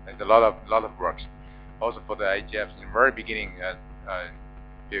 Yeah, there's a lot of works. Also for the IGF, in the very beginning,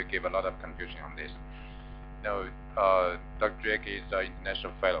 you gave a lot of confusion on this. Dr. Drake is an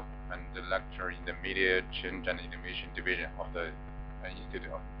international fellow and the lecturer in the Media Change and Innovation Division of the Institute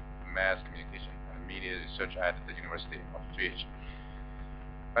of Mass Communication and Media Research at the University of Zurich.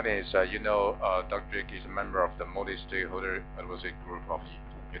 And Dr. Drake is a member of the multi-stakeholder advocacy group of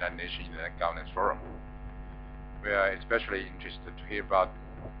the United Nations Internet Governance Forum. We are especially interested to hear about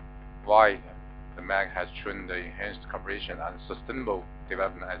why the MAG has chosen the enhanced cooperation and sustainable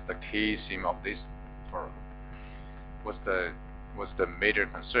development as the key theme of this forum. What's the major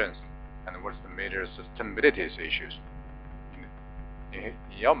concerns and what's the major sustainability issues in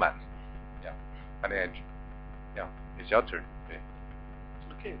your mind? Yeah, and then, yeah, it's your turn.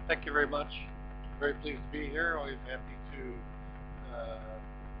 Okay, thank you very much. Very pleased to be here. Always happy to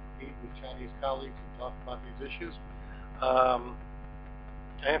meet with Chinese colleagues and talk about these issues. I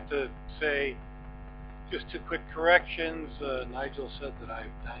have to say, just two quick corrections. Nigel said that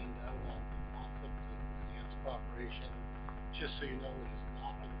I've dined out on conflict and enhanced cooperation. Just so you know, it has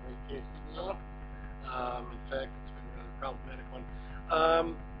not been a very tasty meal. In fact, it's been a rather problematic one.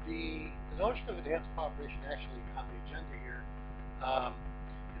 The notion of enhanced cooperation actually on the agenda here,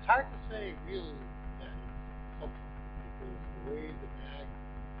 it's hard to say really that it's central, because the way the MAG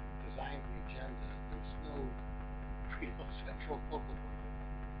designed the agenda, there's no real central focal point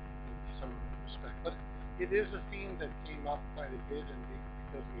in some respect. But it is a theme that came up quite a bit, and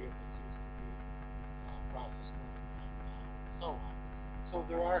because we have the CSTV process going on and so on. So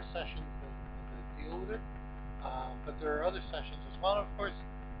there are sessions that deal with it, but there are other sessions as well. Of course,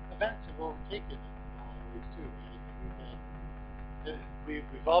 the events have overtaken it in a lot of ways too, right? I mean,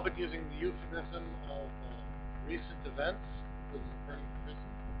 we've all been using the euphemism of recent events when referring to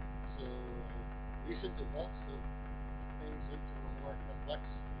prison. So recent events have things into a more complex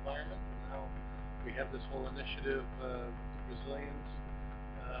environment, and now we have this whole initiative with the Brazilians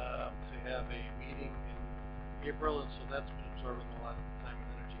to have a meeting in April, and so that's been absorbing a lot of the time and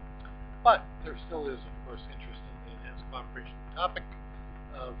energy. But there still is, of course, interest in the enhanced cooperation topic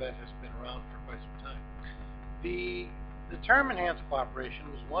that has been around for quite some time. The term enhanced cooperation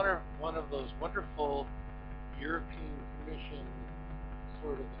was one of those wonderful European Commission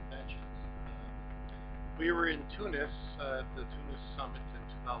sort of inventions. We were in Tunis at the Tunis Summit in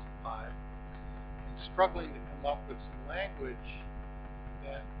 2005 and struggling to come up with some language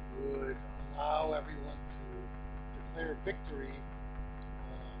that would allow everyone to declare victory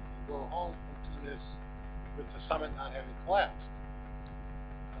and go home from Tunis with the summit not having collapsed.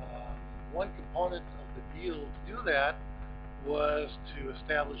 One component of the deal to do that was to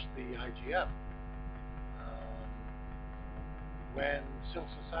establish the IGF. When civil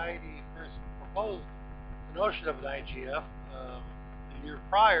society first proposed the notion of an IGF the year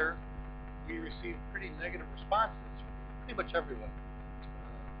prior, we received pretty negative responses from pretty much everyone.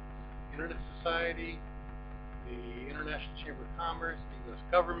 Internet Society, the International Chamber of Commerce, the U.S.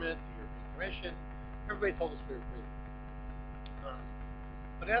 government, the European Commission, everybody told us we were crazy.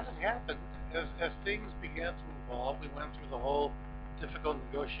 But as it happened, as things began to evolve, we went through the whole difficult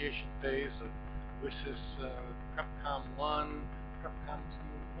negotiation phase of WSIS PrepCom 1, PrepCom 2,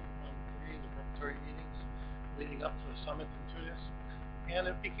 PrepCom 3, the preparatory meetings leading up to the summit in Tunis. And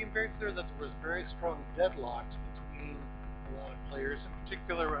it became very clear that there was very strong deadlocks between a lot of players, in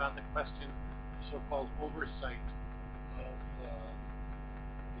particular on the question of so-called oversight of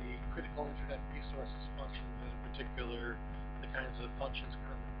the critical internet resources functions, and in particular the kinds of functions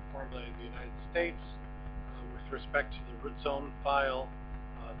currently performed by the United States with respect to the root zone file,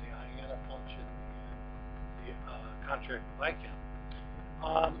 the IANA function, and the contract with ICANN.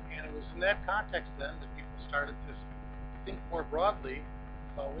 And it was in that context then that people started to think more broadly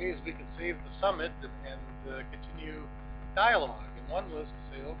about ways we could save the summit and continue dialogue. And one was to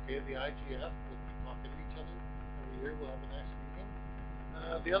say, okay, the IGF will be talking to each other every year, we'll have a nice meeting.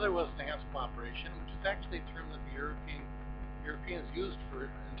 The other was enhanced cooperation, which is actually a term that the Europeans used for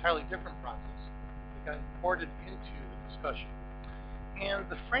an entirely different process. It got imported into the discussion. And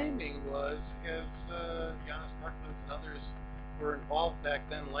the framing was, as Janis Markovits and others who were involved back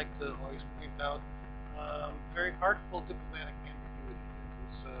then like to always point out, very artful diplomatic ambiguity.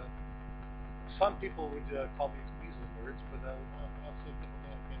 It was, some people would call these weasel words, but also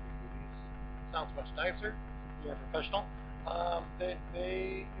diplomatic ambiguities sounds much nicer, more professional.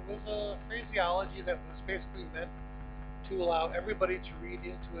 It was a phraseology that was basically meant to allow everybody to read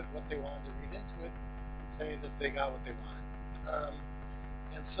into it what they wanted to read into it and say that they got what they wanted.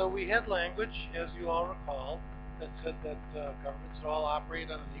 And so we had language, as you all recall, that said that governments would all operate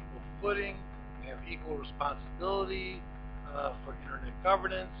on an equal footing, they have equal responsibility for internet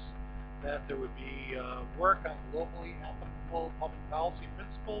governance, that there would be work on globally applicable public policy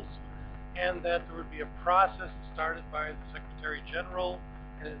principles, and that there would be a process started by the Secretary General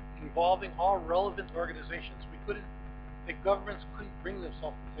and involving all relevant organizations. The governments couldn't bring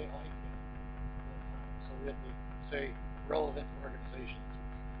themselves to say ICANN, so we had to say relevant organizations.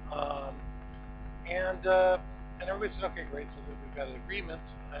 And everybody said, okay, great, so we've got an agreement,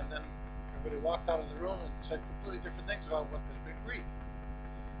 and then everybody walked out of the room and said completely different things about what they agreed.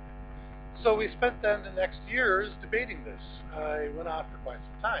 So we spent then the next years debating this. It went on for quite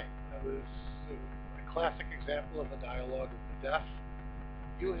some time. It was a classic example of a dialogue of the deaf.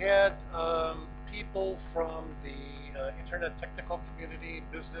 You had people from the internet technical community,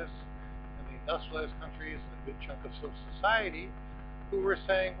 business, and the industrialized countries, and a good chunk of civil society, who were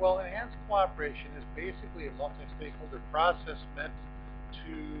saying, well, enhanced cooperation is basically a multi-stakeholder process meant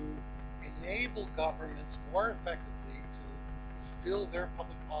to enable governments more effectively to fulfill their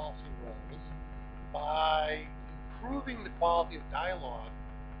public policy roles by improving the quality of dialogue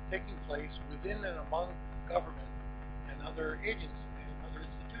taking place within and among government and other agencies and other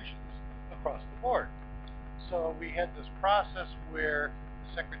institutions across the board. So we had this process where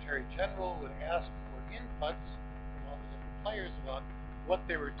the Secretary General would ask for inputs from all the different players about what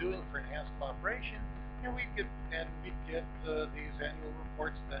they were doing for enhanced cooperation, and we'd get these annual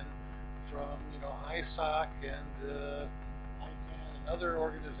reports then from ISOC and ICANN and other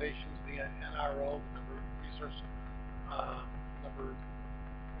organizations, the NRO, the Number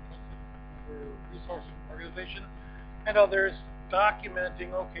Resource Organization, and others,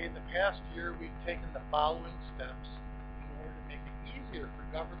 documenting, okay, in the past year we've taken the following steps in order to make it easier easier for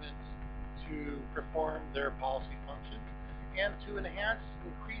governments to perform their policy functions and to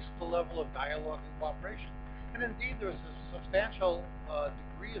increase the level of dialogue and cooperation. And indeed, there's a substantial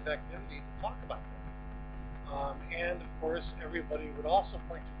degree of activity to talk about that. And of course, everybody would also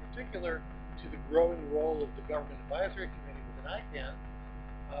point in particular to the growing role of the Government Advisory Committee within ICANN.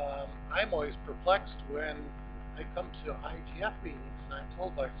 I'm always perplexed when I come to IGF meetings and I'm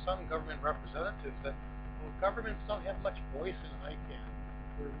told by some government representatives that, well, governments don't have much voice in ICANN.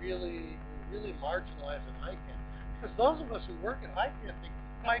 We're really marginalized in ICANN. Because those of us who work at ICANN think,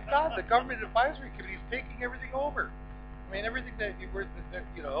 my God, the Government Advisory Committee is taking everything over. I mean, everything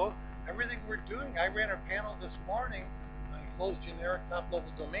everything we're doing. I ran a panel this morning on closed generic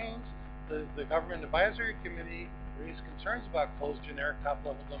top-level domains. The Government Advisory Committee raised concerns about closed generic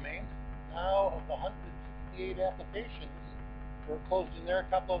top-level domains. Now, of the 168 applications for closed generic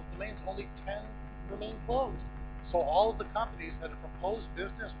top-level domains, only 10 remain closed. So all of the companies that have proposed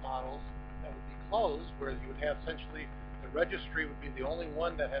business models that would be closed, where you would have essentially the registry would be the only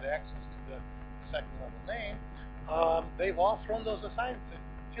one that had access to the second-level name, they've all thrown those aside and said,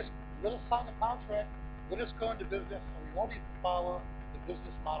 just let us sign a contract, let us go into business, and we won't even follow the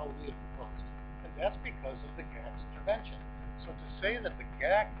business model we had proposed. And that's because of the GAC's intervention. So to say that the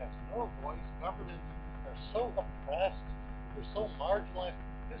GAC has no voice, governments are so oppressed, they're so marginalized,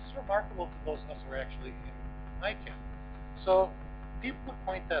 this is remarkable to those of us who are actually in ICANN. So people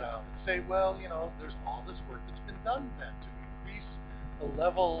point that out and say, well, there's all this work that's been done then to increase the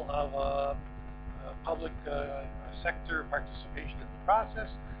level of public sector participation in the process,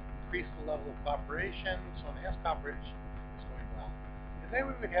 increase the level of cooperation, so enhanced cooperation is going well. And then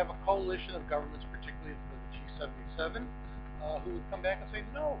we would have a coalition of governments, particularly the G77, who would come back and say,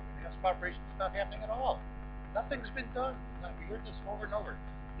 no, enhanced cooperation is not happening at all. Nothing's been done. We heard this over and over.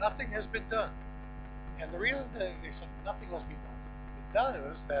 Nothing has been done. And the reason that they said nothing has been done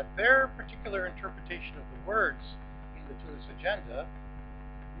is that their particular interpretation of the words in the Tunis agenda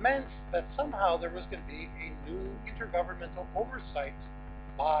meant that somehow there was going to be a new intergovernmental oversight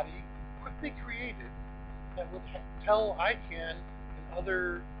body quickly created that would tell ICANN and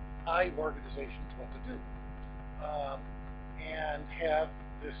other IVE organizations what to do, and have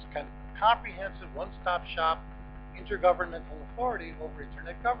this kind of comprehensive one-stop shop intergovernmental authority over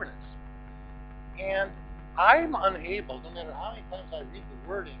Internet governance. And I'm unable, no matter how many times I read the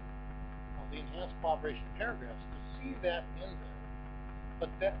wording of the enhanced cooperation paragraphs, to see that in there.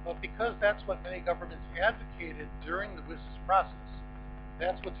 But because that's what many governments advocated during the WSIS process,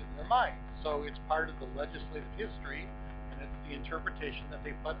 that's what's in their mind. So it's part of the legislative history, and it's the interpretation that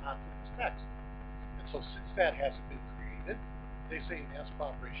they put onto this text. And so since that hasn't been created, they say enhanced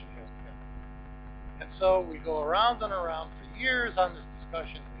cooperation hasn't happened. And so we go around and around for years on this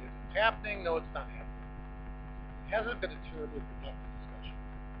discussion. Is it happening? No, it's not happening. It hasn't been a terribly productive discussion.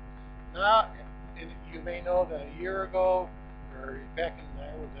 Now, and you may know that a year ago, or back in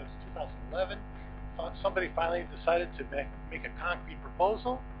 2011, somebody finally decided to make a concrete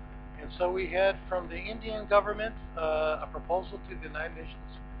proposal. And so we had from the Indian government a proposal to the United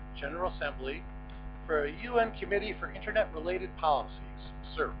Nations General Assembly for a UN Committee for Internet-Related Policies,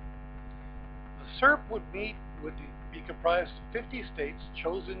 CERP. The CERP would be comprised of 50 states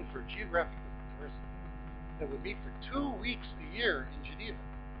chosen for geographic diversity that would meet for 2 weeks a year in Geneva.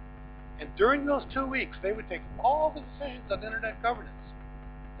 And during those 2 weeks, they would take all the decisions on Internet governance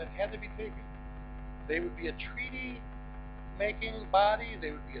that had to be taken. They would be a treaty-making body.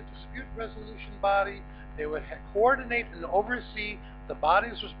 They would be a dispute resolution body. They would coordinate and oversee the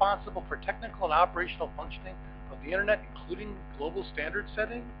bodies responsible for technical and operational functioning of the Internet, including global standard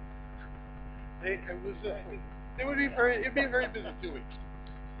setting. It'd be a very busy 2 weeks.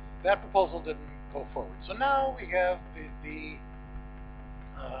 That proposal didn't go forward. So now we have the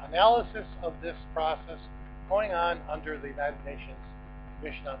analysis of this process going on under the United Nations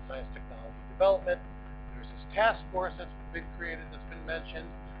Commission on Science, Technology, and Development. There's this task force that's been created, that's been mentioned.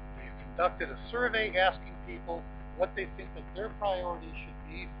 They've conducted a survey asking people what they think that their priorities should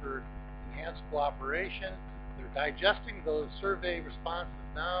be for enhanced cooperation. They're digesting those survey responses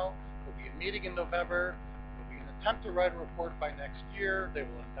now. There'll be a meeting in November. There'll be an attempt to write a report by next year. They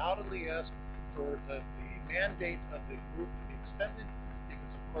will undoubtedly ask for the mandate of the group to be extended,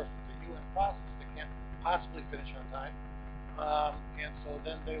 because of course it's a UN process. They can't possibly finish on time. And so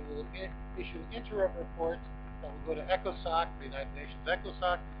then they will issue an interim report that will go to ECOSOC, the United Nations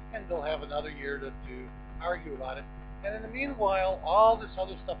ECOSOC, and they'll have another year to argue about it. And in the meanwhile, all this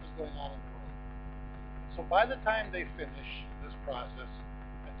other stuff is going on in the world. So by the time they finish this process,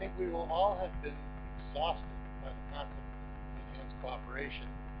 I think we will all have been exhausted by the concept of enhanced cooperation.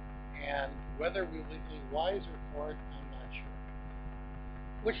 And whether we will be any wiser for it, I'm not sure.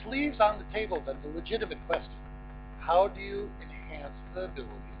 which leaves on the table then the legitimate question: how do you enhance the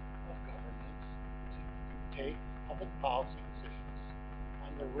ability of governments to take public policy decisions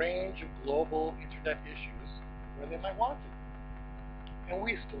on the range of global internet issues where they might want to? And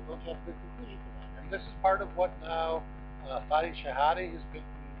we still don't have a good conclusion for that. And this is part of what now Fadi Shahadi has been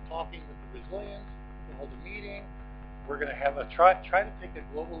talking with the Brazilians. We'll hold a meeting. We're going to have a try to take a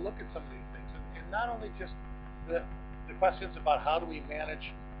global look at some of these things, and not only just the questions about how do we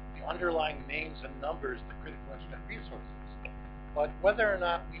manage the underlying names and numbers, the critical internet resources, but whether or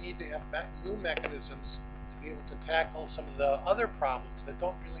not we need to have new mechanisms to be able to tackle some of the other problems that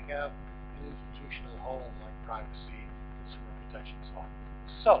don't really have an institutional home, like privacy, consumer protection, and so on.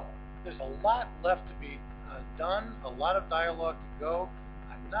 So there's a lot left to be done, a lot of dialogue to go.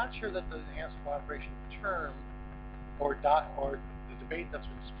 I'm not sure that the enhanced cooperation term or the debate that's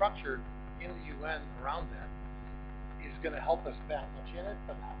been structured in the UN around that is going to help us that much in it,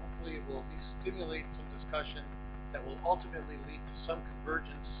 but hopefully it will at least stimulate some discussion that will ultimately lead to some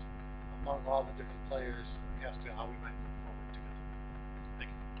convergence among all the different players as to how we might move forward together.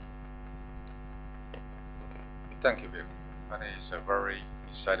 Thank you. Thank you, Bill. That is a very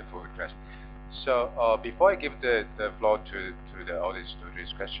insightful address. So before I give the floor to the audience to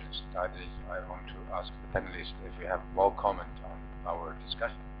raise questions, I want to ask the panelists if you have more comment on our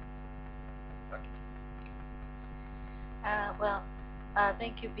discussion. Thank you.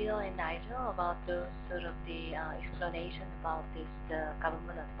 Thank you, Bill and Nigel, about those sort of the explanation about this the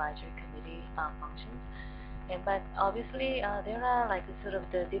government advisory committee functions. But obviously there are like sort of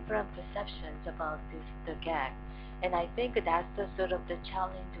the different perceptions about the GAG, and I think that's the sort of the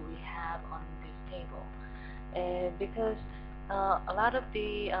challenge we have on this table, because a lot of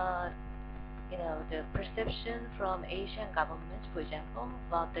the the perception from Asian governments, for example,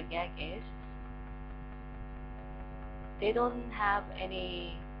 about the GAG is they don't have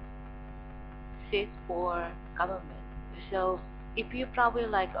any seat for government. So if you probably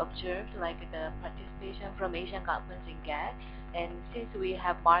like observed like the participation from Asian governments in GAG, and since we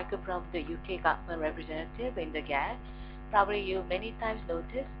have Mark from the UK government representative in the GAG, probably you many times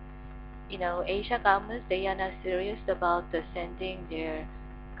notice, Asian governments, they are not serious about sending their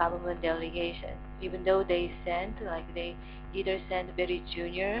government delegation, even though they send, like they either send very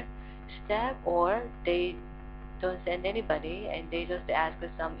junior staff or they don't send anybody and they just ask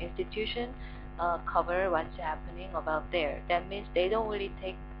some institution cover what's happening about there. That means they don't really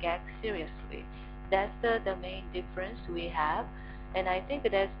take GAG seriously. That's the main difference we have, and I think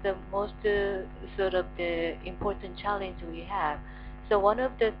that's the most sort of the important challenge we have. So one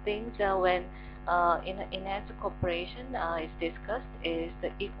of the things when enhanced cooperation is discussed is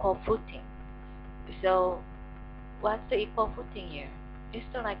the equal footing. So what's the equal footing here? It's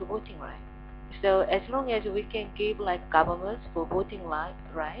still like voting right. So as long as we can give like governments for voting right,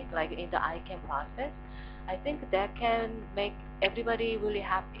 like in the ICANN process, I think that can make everybody really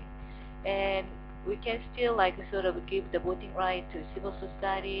happy. And we can still like sort of give the voting right to civil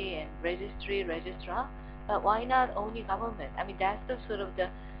society and registrar, but why not only government? I mean, that's the sort of the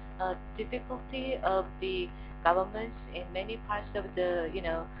difficulty of the governments in many parts of the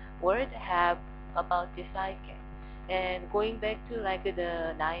world have about this ICANN. And going back to like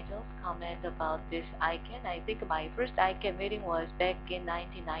the Nigel's comment about this ICANN, I think my first ICANN meeting was back in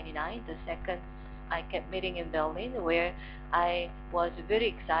 1999, the second ICANN meeting in Berlin, where I was very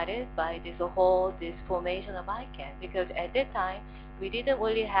excited by this formation of ICANN, because at that time we didn't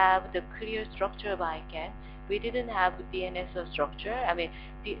really have the clear structure of ICANN. We didn't have DNS structure. I mean,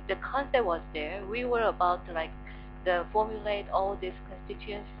 the concept was there. We were about to like formulate all these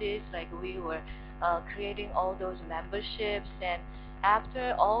constituencies, like we were creating all those memberships, and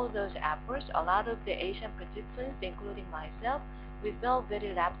after all those efforts, a lot of the Asian participants, including myself, we felt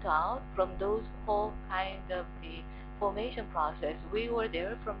very left out from those whole kind of the formation process. We were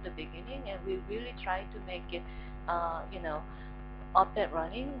there from the beginning, and we really tried to make it, up and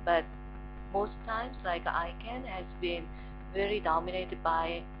running. But most times, like ICANN has been very dominated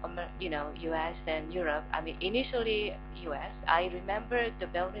by, U.S. and Europe. I mean, initially U.S. I remember the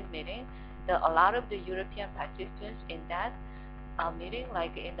Berlin meeting. A lot of the European participants in that meeting,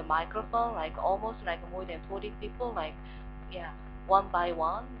 like in the microphone, like almost like more than 40 people, like, yeah, one by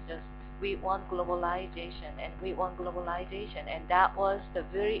one, just we want globalization and we want globalization. And that was the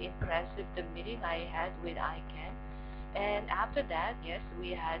very impressive the meeting I had with ICANN. And after that, yes, we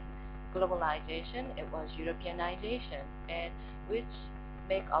had globalization, it was Europeanization, and which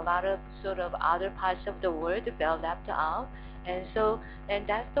make a lot of sort of other parts of the world feel left out. And so, and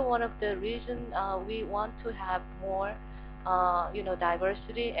that's one of the reason we want to have more,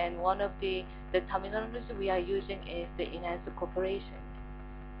 diversity. And one of the terminology we are using is the enhanced cooperation.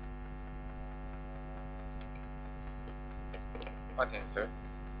 I think so.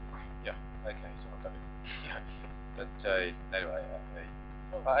 Yeah, okay, so I've got it. Yeah. But anyway,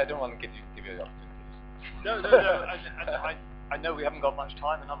 I don't want to give you the opportunities. No. And I know we haven't got much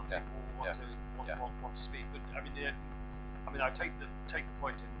time, and other people want to speak. But I mean, I take the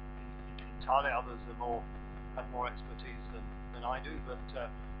point entirely. Others have more expertise than I do. But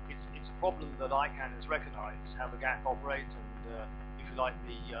it's a problem that ICANN has recognised how the GAC operates, and if you like,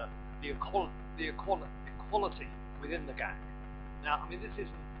 the equality within the GAC. Now, I mean, this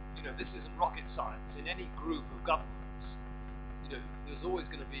isn't rocket science. In any group of governments, there's always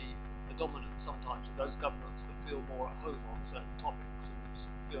going to be a dominance sometimes of those governments that feel more at home on certain topics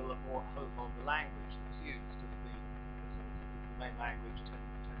and feel more at home on the language that's used as the main language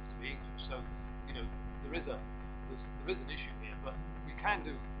tends to be English. So, there is an issue here, but we can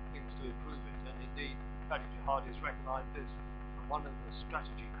do things to improve it. And indeed, Paddy Jihadi has recognised this. And one of the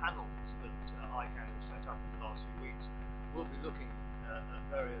strategy panels that ICANN has set up in the last few weeks will be looking at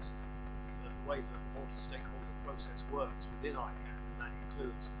various the way that the multi-stakeholder process works within ICANN, and that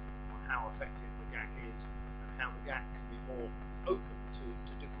includes on how effective the GAC is and how the GAC can be more open to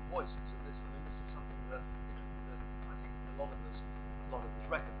different voices. And this is something that that I think a lot of us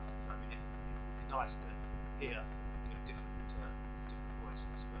recognise. I mean, it would be nice to hear different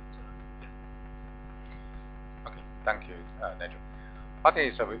voices, but yeah. Okay, thank you, Nigel. I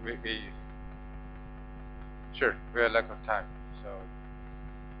think so. We sure we are lack of time, so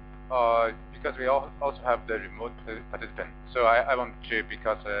because we also have the remote participant. So I want to,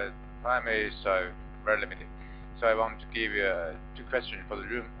 because time is very limited, so I want to give you 2 questions for the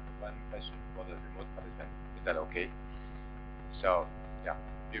room and 1 question for the remote participant. Is that okay? So yeah,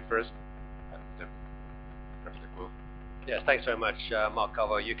 you first, and perhaps the group. Yes, thanks very much, Mark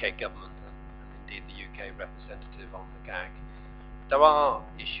Carver, UK government, and indeed the UK representative on the GAC. There are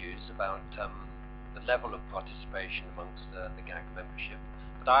issues about the level of participation amongst the GAC membership,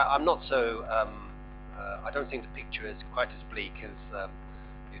 but I'm not so. I don't think the picture is quite as bleak as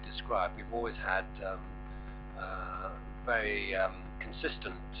you described. We've always had very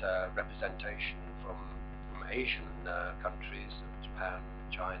consistent representation from Asian countries, Japan,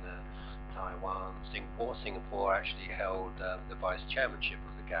 China, Taiwan, Singapore. Singapore actually held the vice chairmanship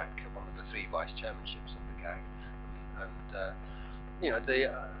of the GAC, one of the 3 vice chairmanships of the GAC, and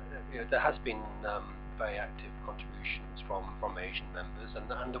there has been very active contributions from Asian members,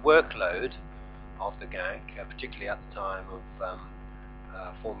 and the workload of the GAC, particularly at the time of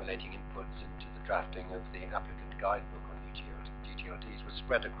formulating inputs into the drafting of the applicant guidebook on GTLDs, was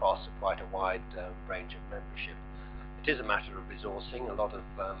spread across quite a wide range of membership. It is a matter of resourcing. A lot of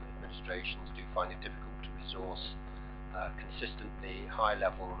administrations do find it difficult to resource consistently high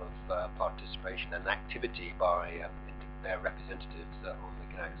level of participation and activity by their representatives on the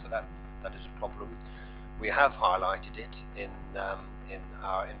GAC. So that is a problem. We have highlighted it in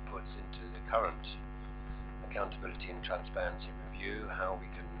our inputs into the current accountability and transparency review, how we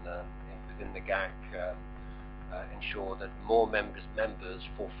can within the GAC ensure that more members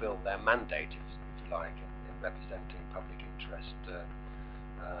fulfil their mandate, if you like, in representing public interest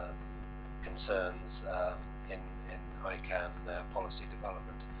concerns in ICANN policy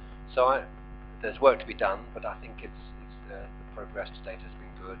development. So there's work to be done, but I think the progress to date has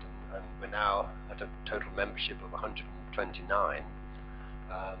been good, and we're now at a total membership of 129,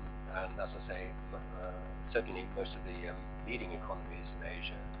 and as I say, certainly most of the leading economies in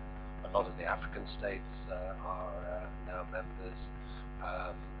Asia, a lot of the African states are now members,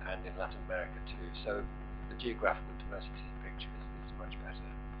 and in Latin America too. So the geographical diversity picture is much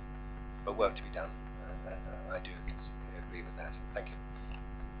better, but work to be done. I do agree with that. Thank you.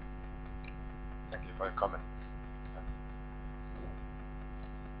 Thank you for your comment.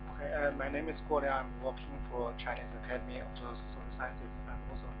 Okay, my name is Guo Liang. I'm working for Chinese Academy of Social Sciences. I'm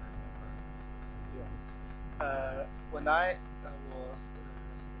also a member here. When I was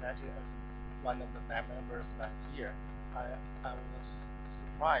elected as one of the members last year, I was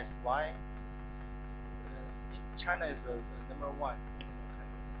surprised why China is the number 1 country in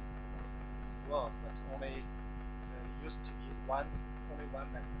the world, but only used to be only one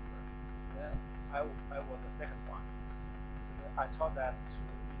member. Then I was the second one. So I thought that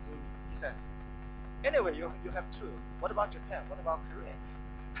he said, anyway, you have 2. What about Japan? What about Korea?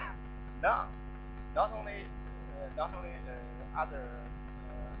 No, not only other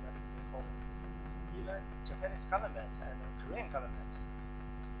stakeholders, even Japanese government and Korean government.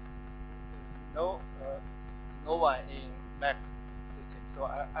 No one in MAC system. So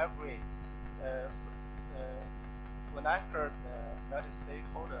I agree. When I heard the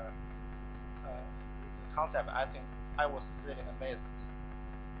multi-stakeholder concept, I think I was really amazed.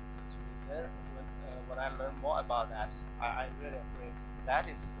 then when I learn more about that, I really agree. That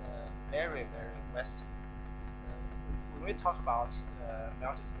is very, very Western. When we talk about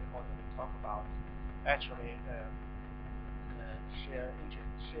multi-stakeholder, we talk about actually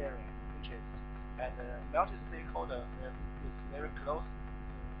sharing interest, and multi-stakeholder is very close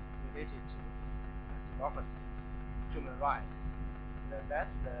related to democracy, human rights.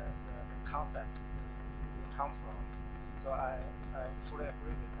 That's the concept we come from. So I fully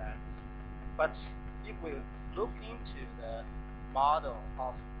agree with that. But if we look into the model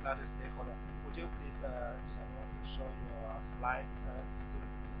of multi-stakeholder, would you please show your slide,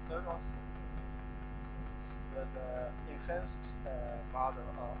 the third one, the enhanced model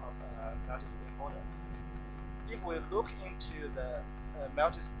of multi-stakeholder. If we look into the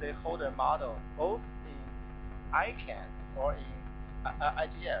multi-stakeholder model, both in ICANN or in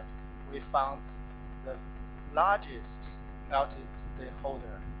IGF, we found the largest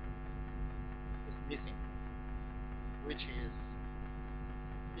multi-stakeholder is missing, which is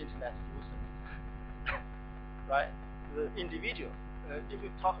internet users, right? The individuals. If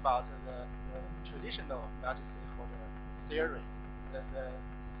you talk about the traditional multi-stakeholder theory, the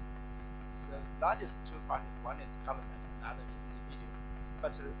largest two parties, one is government, another is individual.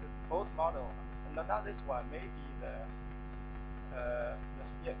 But both model, not this one, maybe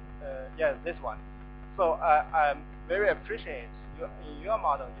this one. So I'm very appreciate in your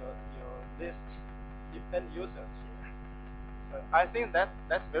model you list end users here. I think that's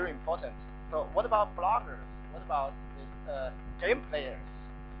very important. So what about bloggers? What about this game players?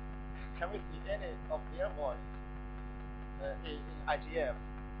 Can we see any of their voice in IGF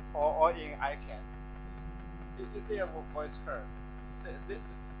or in ICANN? Is their voice heard?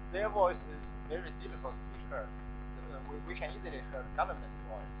 Their voice is very difficult to be heard. We can easily hear government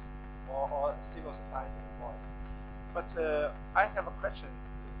voice or civil society voice. But I have a question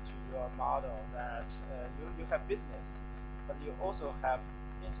to your model that you have business, but you also have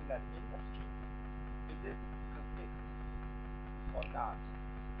internet industry. Is it complete or not?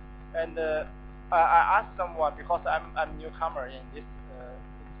 And I asked someone, because I'm newcomer in this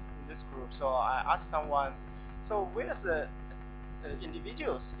group, so I asked someone, so where's the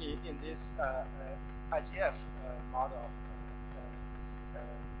individuals in this IGF model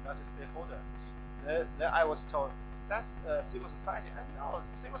multi-stakeholder? Then I was told that's civil society. And no,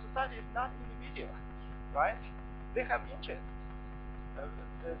 civil society is not individual, right? They have interests.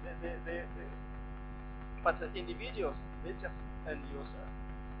 But the individuals, they just end user.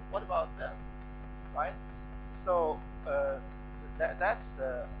 What about them, right? So that's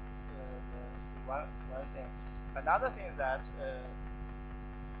the one thing. Another thing that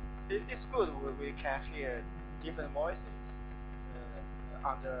it's good we can hear different voices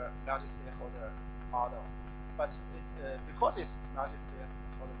under multi-stakeholder model, but because it's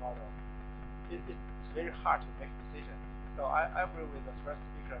multi-stakeholder model, it's very hard to make decisions. So I agree with the first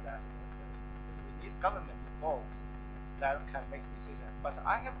speaker that we need government involved that can make decisions. But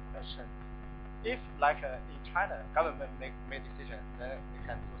I have a question. If, like in China, government make decisions, then we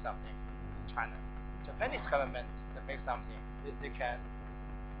can do something in China. Japanese government make something, they can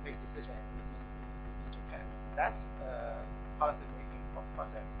make decisions in Japan. That's policy making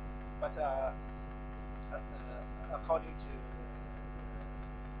process. But according to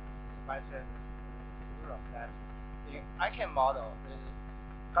my in Europe, that in ICANN model, the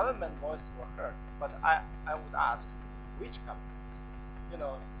government voice were heard. But I would ask, which government? You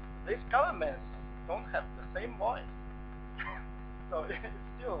know, these governments don't have the same voice. So it's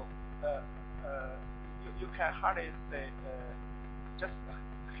still, you can hardly say, just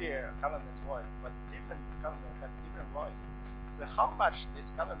hear government's voice, but different governments have different voice. So how much this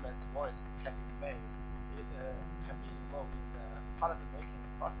government's voice can be made, it can be involved in the policy making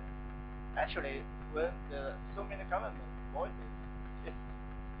process. Actually, when so many government voices, it's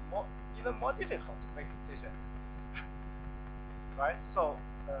even more difficult to make decisions. Right? So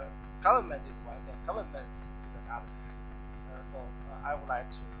government is one thing, government is another. So I would like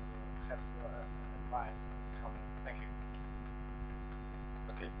to have your advice comment. Thank you.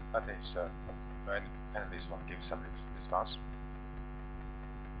 Okay, I think the panelists want to give some response.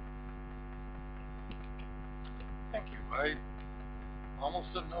 Thank you. I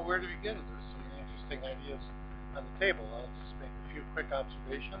almost don't know where to begin. There's so many interesting ideas on the table. I'll just make a few quick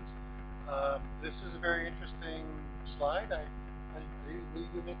observations. This is a very interesting slide. Will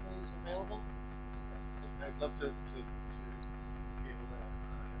you make these available? I'd love to be able to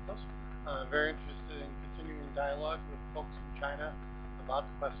have those. Very interested in continuing dialogue with folks in China about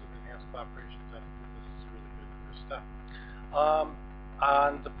the quest of enhanced cooperations. I think this is really good stuff.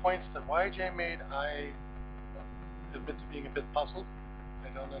 On the points that YJ made, I admit to being a bit puzzled. I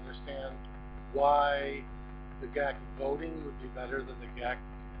don't understand why the GAC voting would be better than the GAC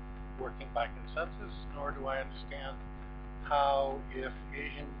working by consensus, nor do I understand how, if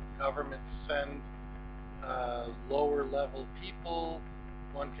Asian governments send lower level people,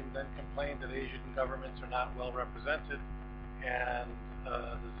 one can then complain that Asian governments are not well represented, and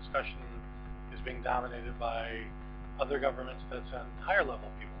the discussion is being dominated by other governments that send higher level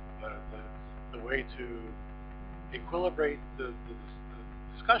people. The way to equilibrate the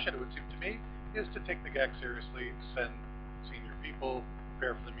discussion, it would seem to me, is to take the GAC seriously, send senior people,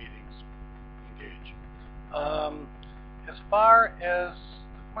 prepare for the meetings, engage. As far as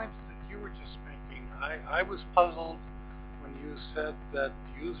the points that you were just making, I was puzzled when you said that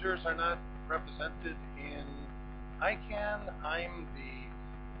users are not represented in ICANN. I'm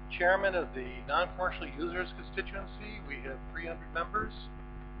the chairman of the non-commercial users constituency. We have 300 members,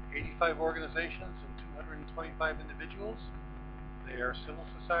 85 organizations, and 225 individuals. They are civil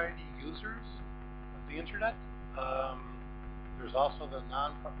society users of the internet. There's also the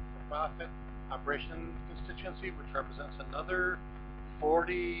non-for-profit operation constituency, which represents another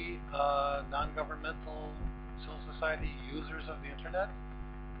 40 non-governmental civil society users of the internet.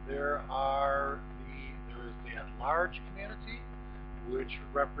 There is the at-large community, which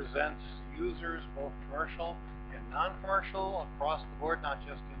represents users both commercial and non-commercial across the board, not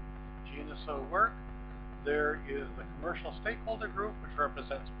just in GNSO work. There is the commercial stakeholder group, which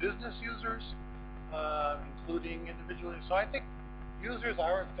represents business users, including individually. So I think users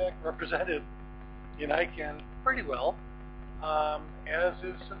are in fact represented in ICANN pretty well, as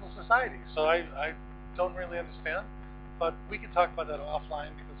is civil society. So I don't really understand, but we can talk about that offline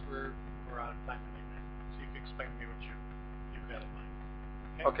because we're out of time anyway. So you can explain to me what you've got in mind.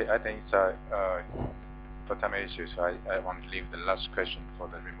 Okay, I think it's for time issues, I want to leave the last question for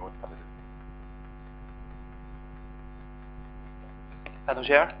the remote participant. Madam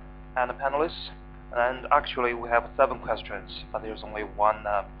Chair and the panelists, and actually we have 7 questions, but there's only 1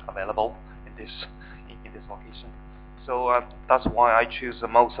 available in this location. So that's why I choose the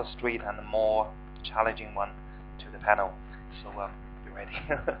most straight and more challenging one to the panel. So be ready.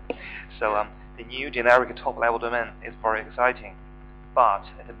 So the new generic top-level domain is very exciting, but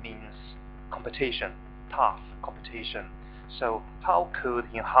it means competition, tough competition. So how could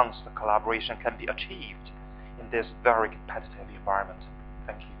enhanced collaboration can be achieved in this very competitive environment?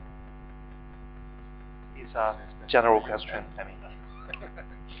 Thank you. It's a general question. I mean.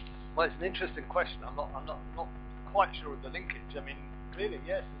 Well, it's an interesting question. I'm not quite sure of the linkage. I mean, clearly,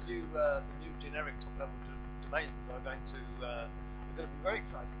 yes, the new generic top-level domains are going to be very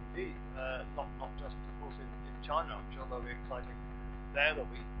exciting indeed. Not just, of course, in China. I'm sure they'll be exciting there.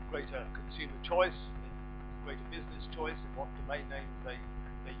 There'll be greater consumer choice, greater business choice in what domain names they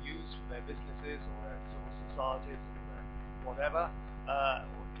use for their businesses or their civil societies or their whatever,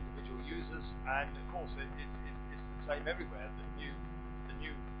 or individual users. And of course, it's the same everywhere. The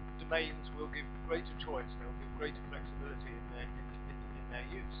new domains will give greater choice. They'll give greater flexibility in their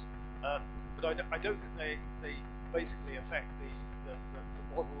use. But I don't think they basically affect the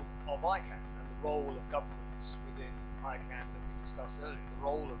model of ICANN and the role of governments within ICANN that we discussed earlier. The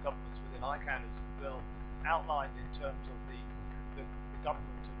role of governments within ICANN, as Bill outlined in terms of the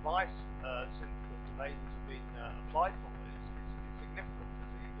government advice since the domains have been applied for, is significant,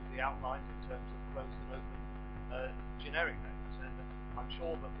 as he outlined in terms of closed and open generic names. And I'm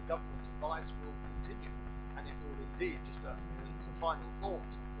sure that the government advice will continue, and it will indeed, just as a final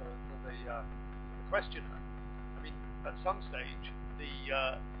thought for the questioner. I mean, at some stage, the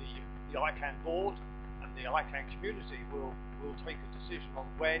ICANN board and the ICANN community will take a decision on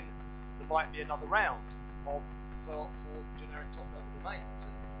when there might be another round for generic top-level domains.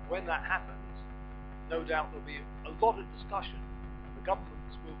 And when that happens, no doubt there'll be a lot of discussion, and the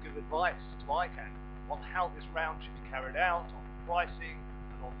governments will give advice to ICANN on how this round should be carried out, on pricing,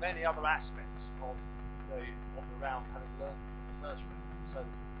 and on many other aspects of the round, having learned from the first round. So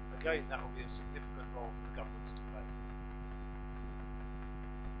again, that will be a significant role for the governments to play.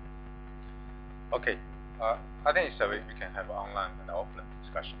 Okay, I think we can have online and offline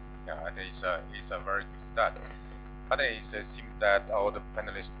discussion. Yeah, I think it's a very good start. I think it seems that all the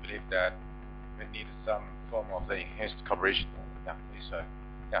panelists believe that we need some form of the enhanced cooperation.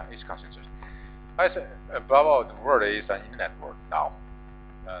 Yeah, it's consensus. I say above all, the world is an internet world now.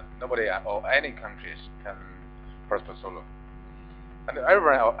 Nobody or any countries can prosper solo, and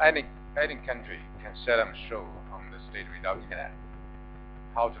everyone or any country can seldom show on the stage without internet.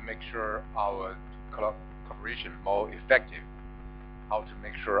 How to make sure our cooperation more effective, how to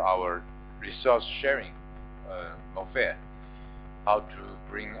make sure our resource sharing more fair, how to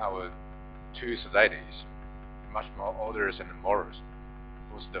bring our two societies much more orders and morals.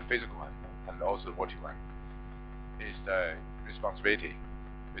 both the physical one and also the virtual one, is the responsibility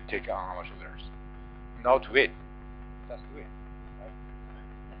we take on our shoulders. Not to wait, just do it. Right?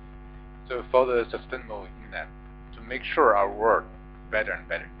 So for the sustainable internet, to make sure our world better and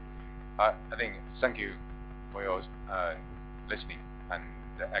better, I think thank you for your listening and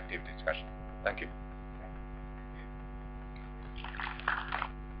the active discussion. Thank you.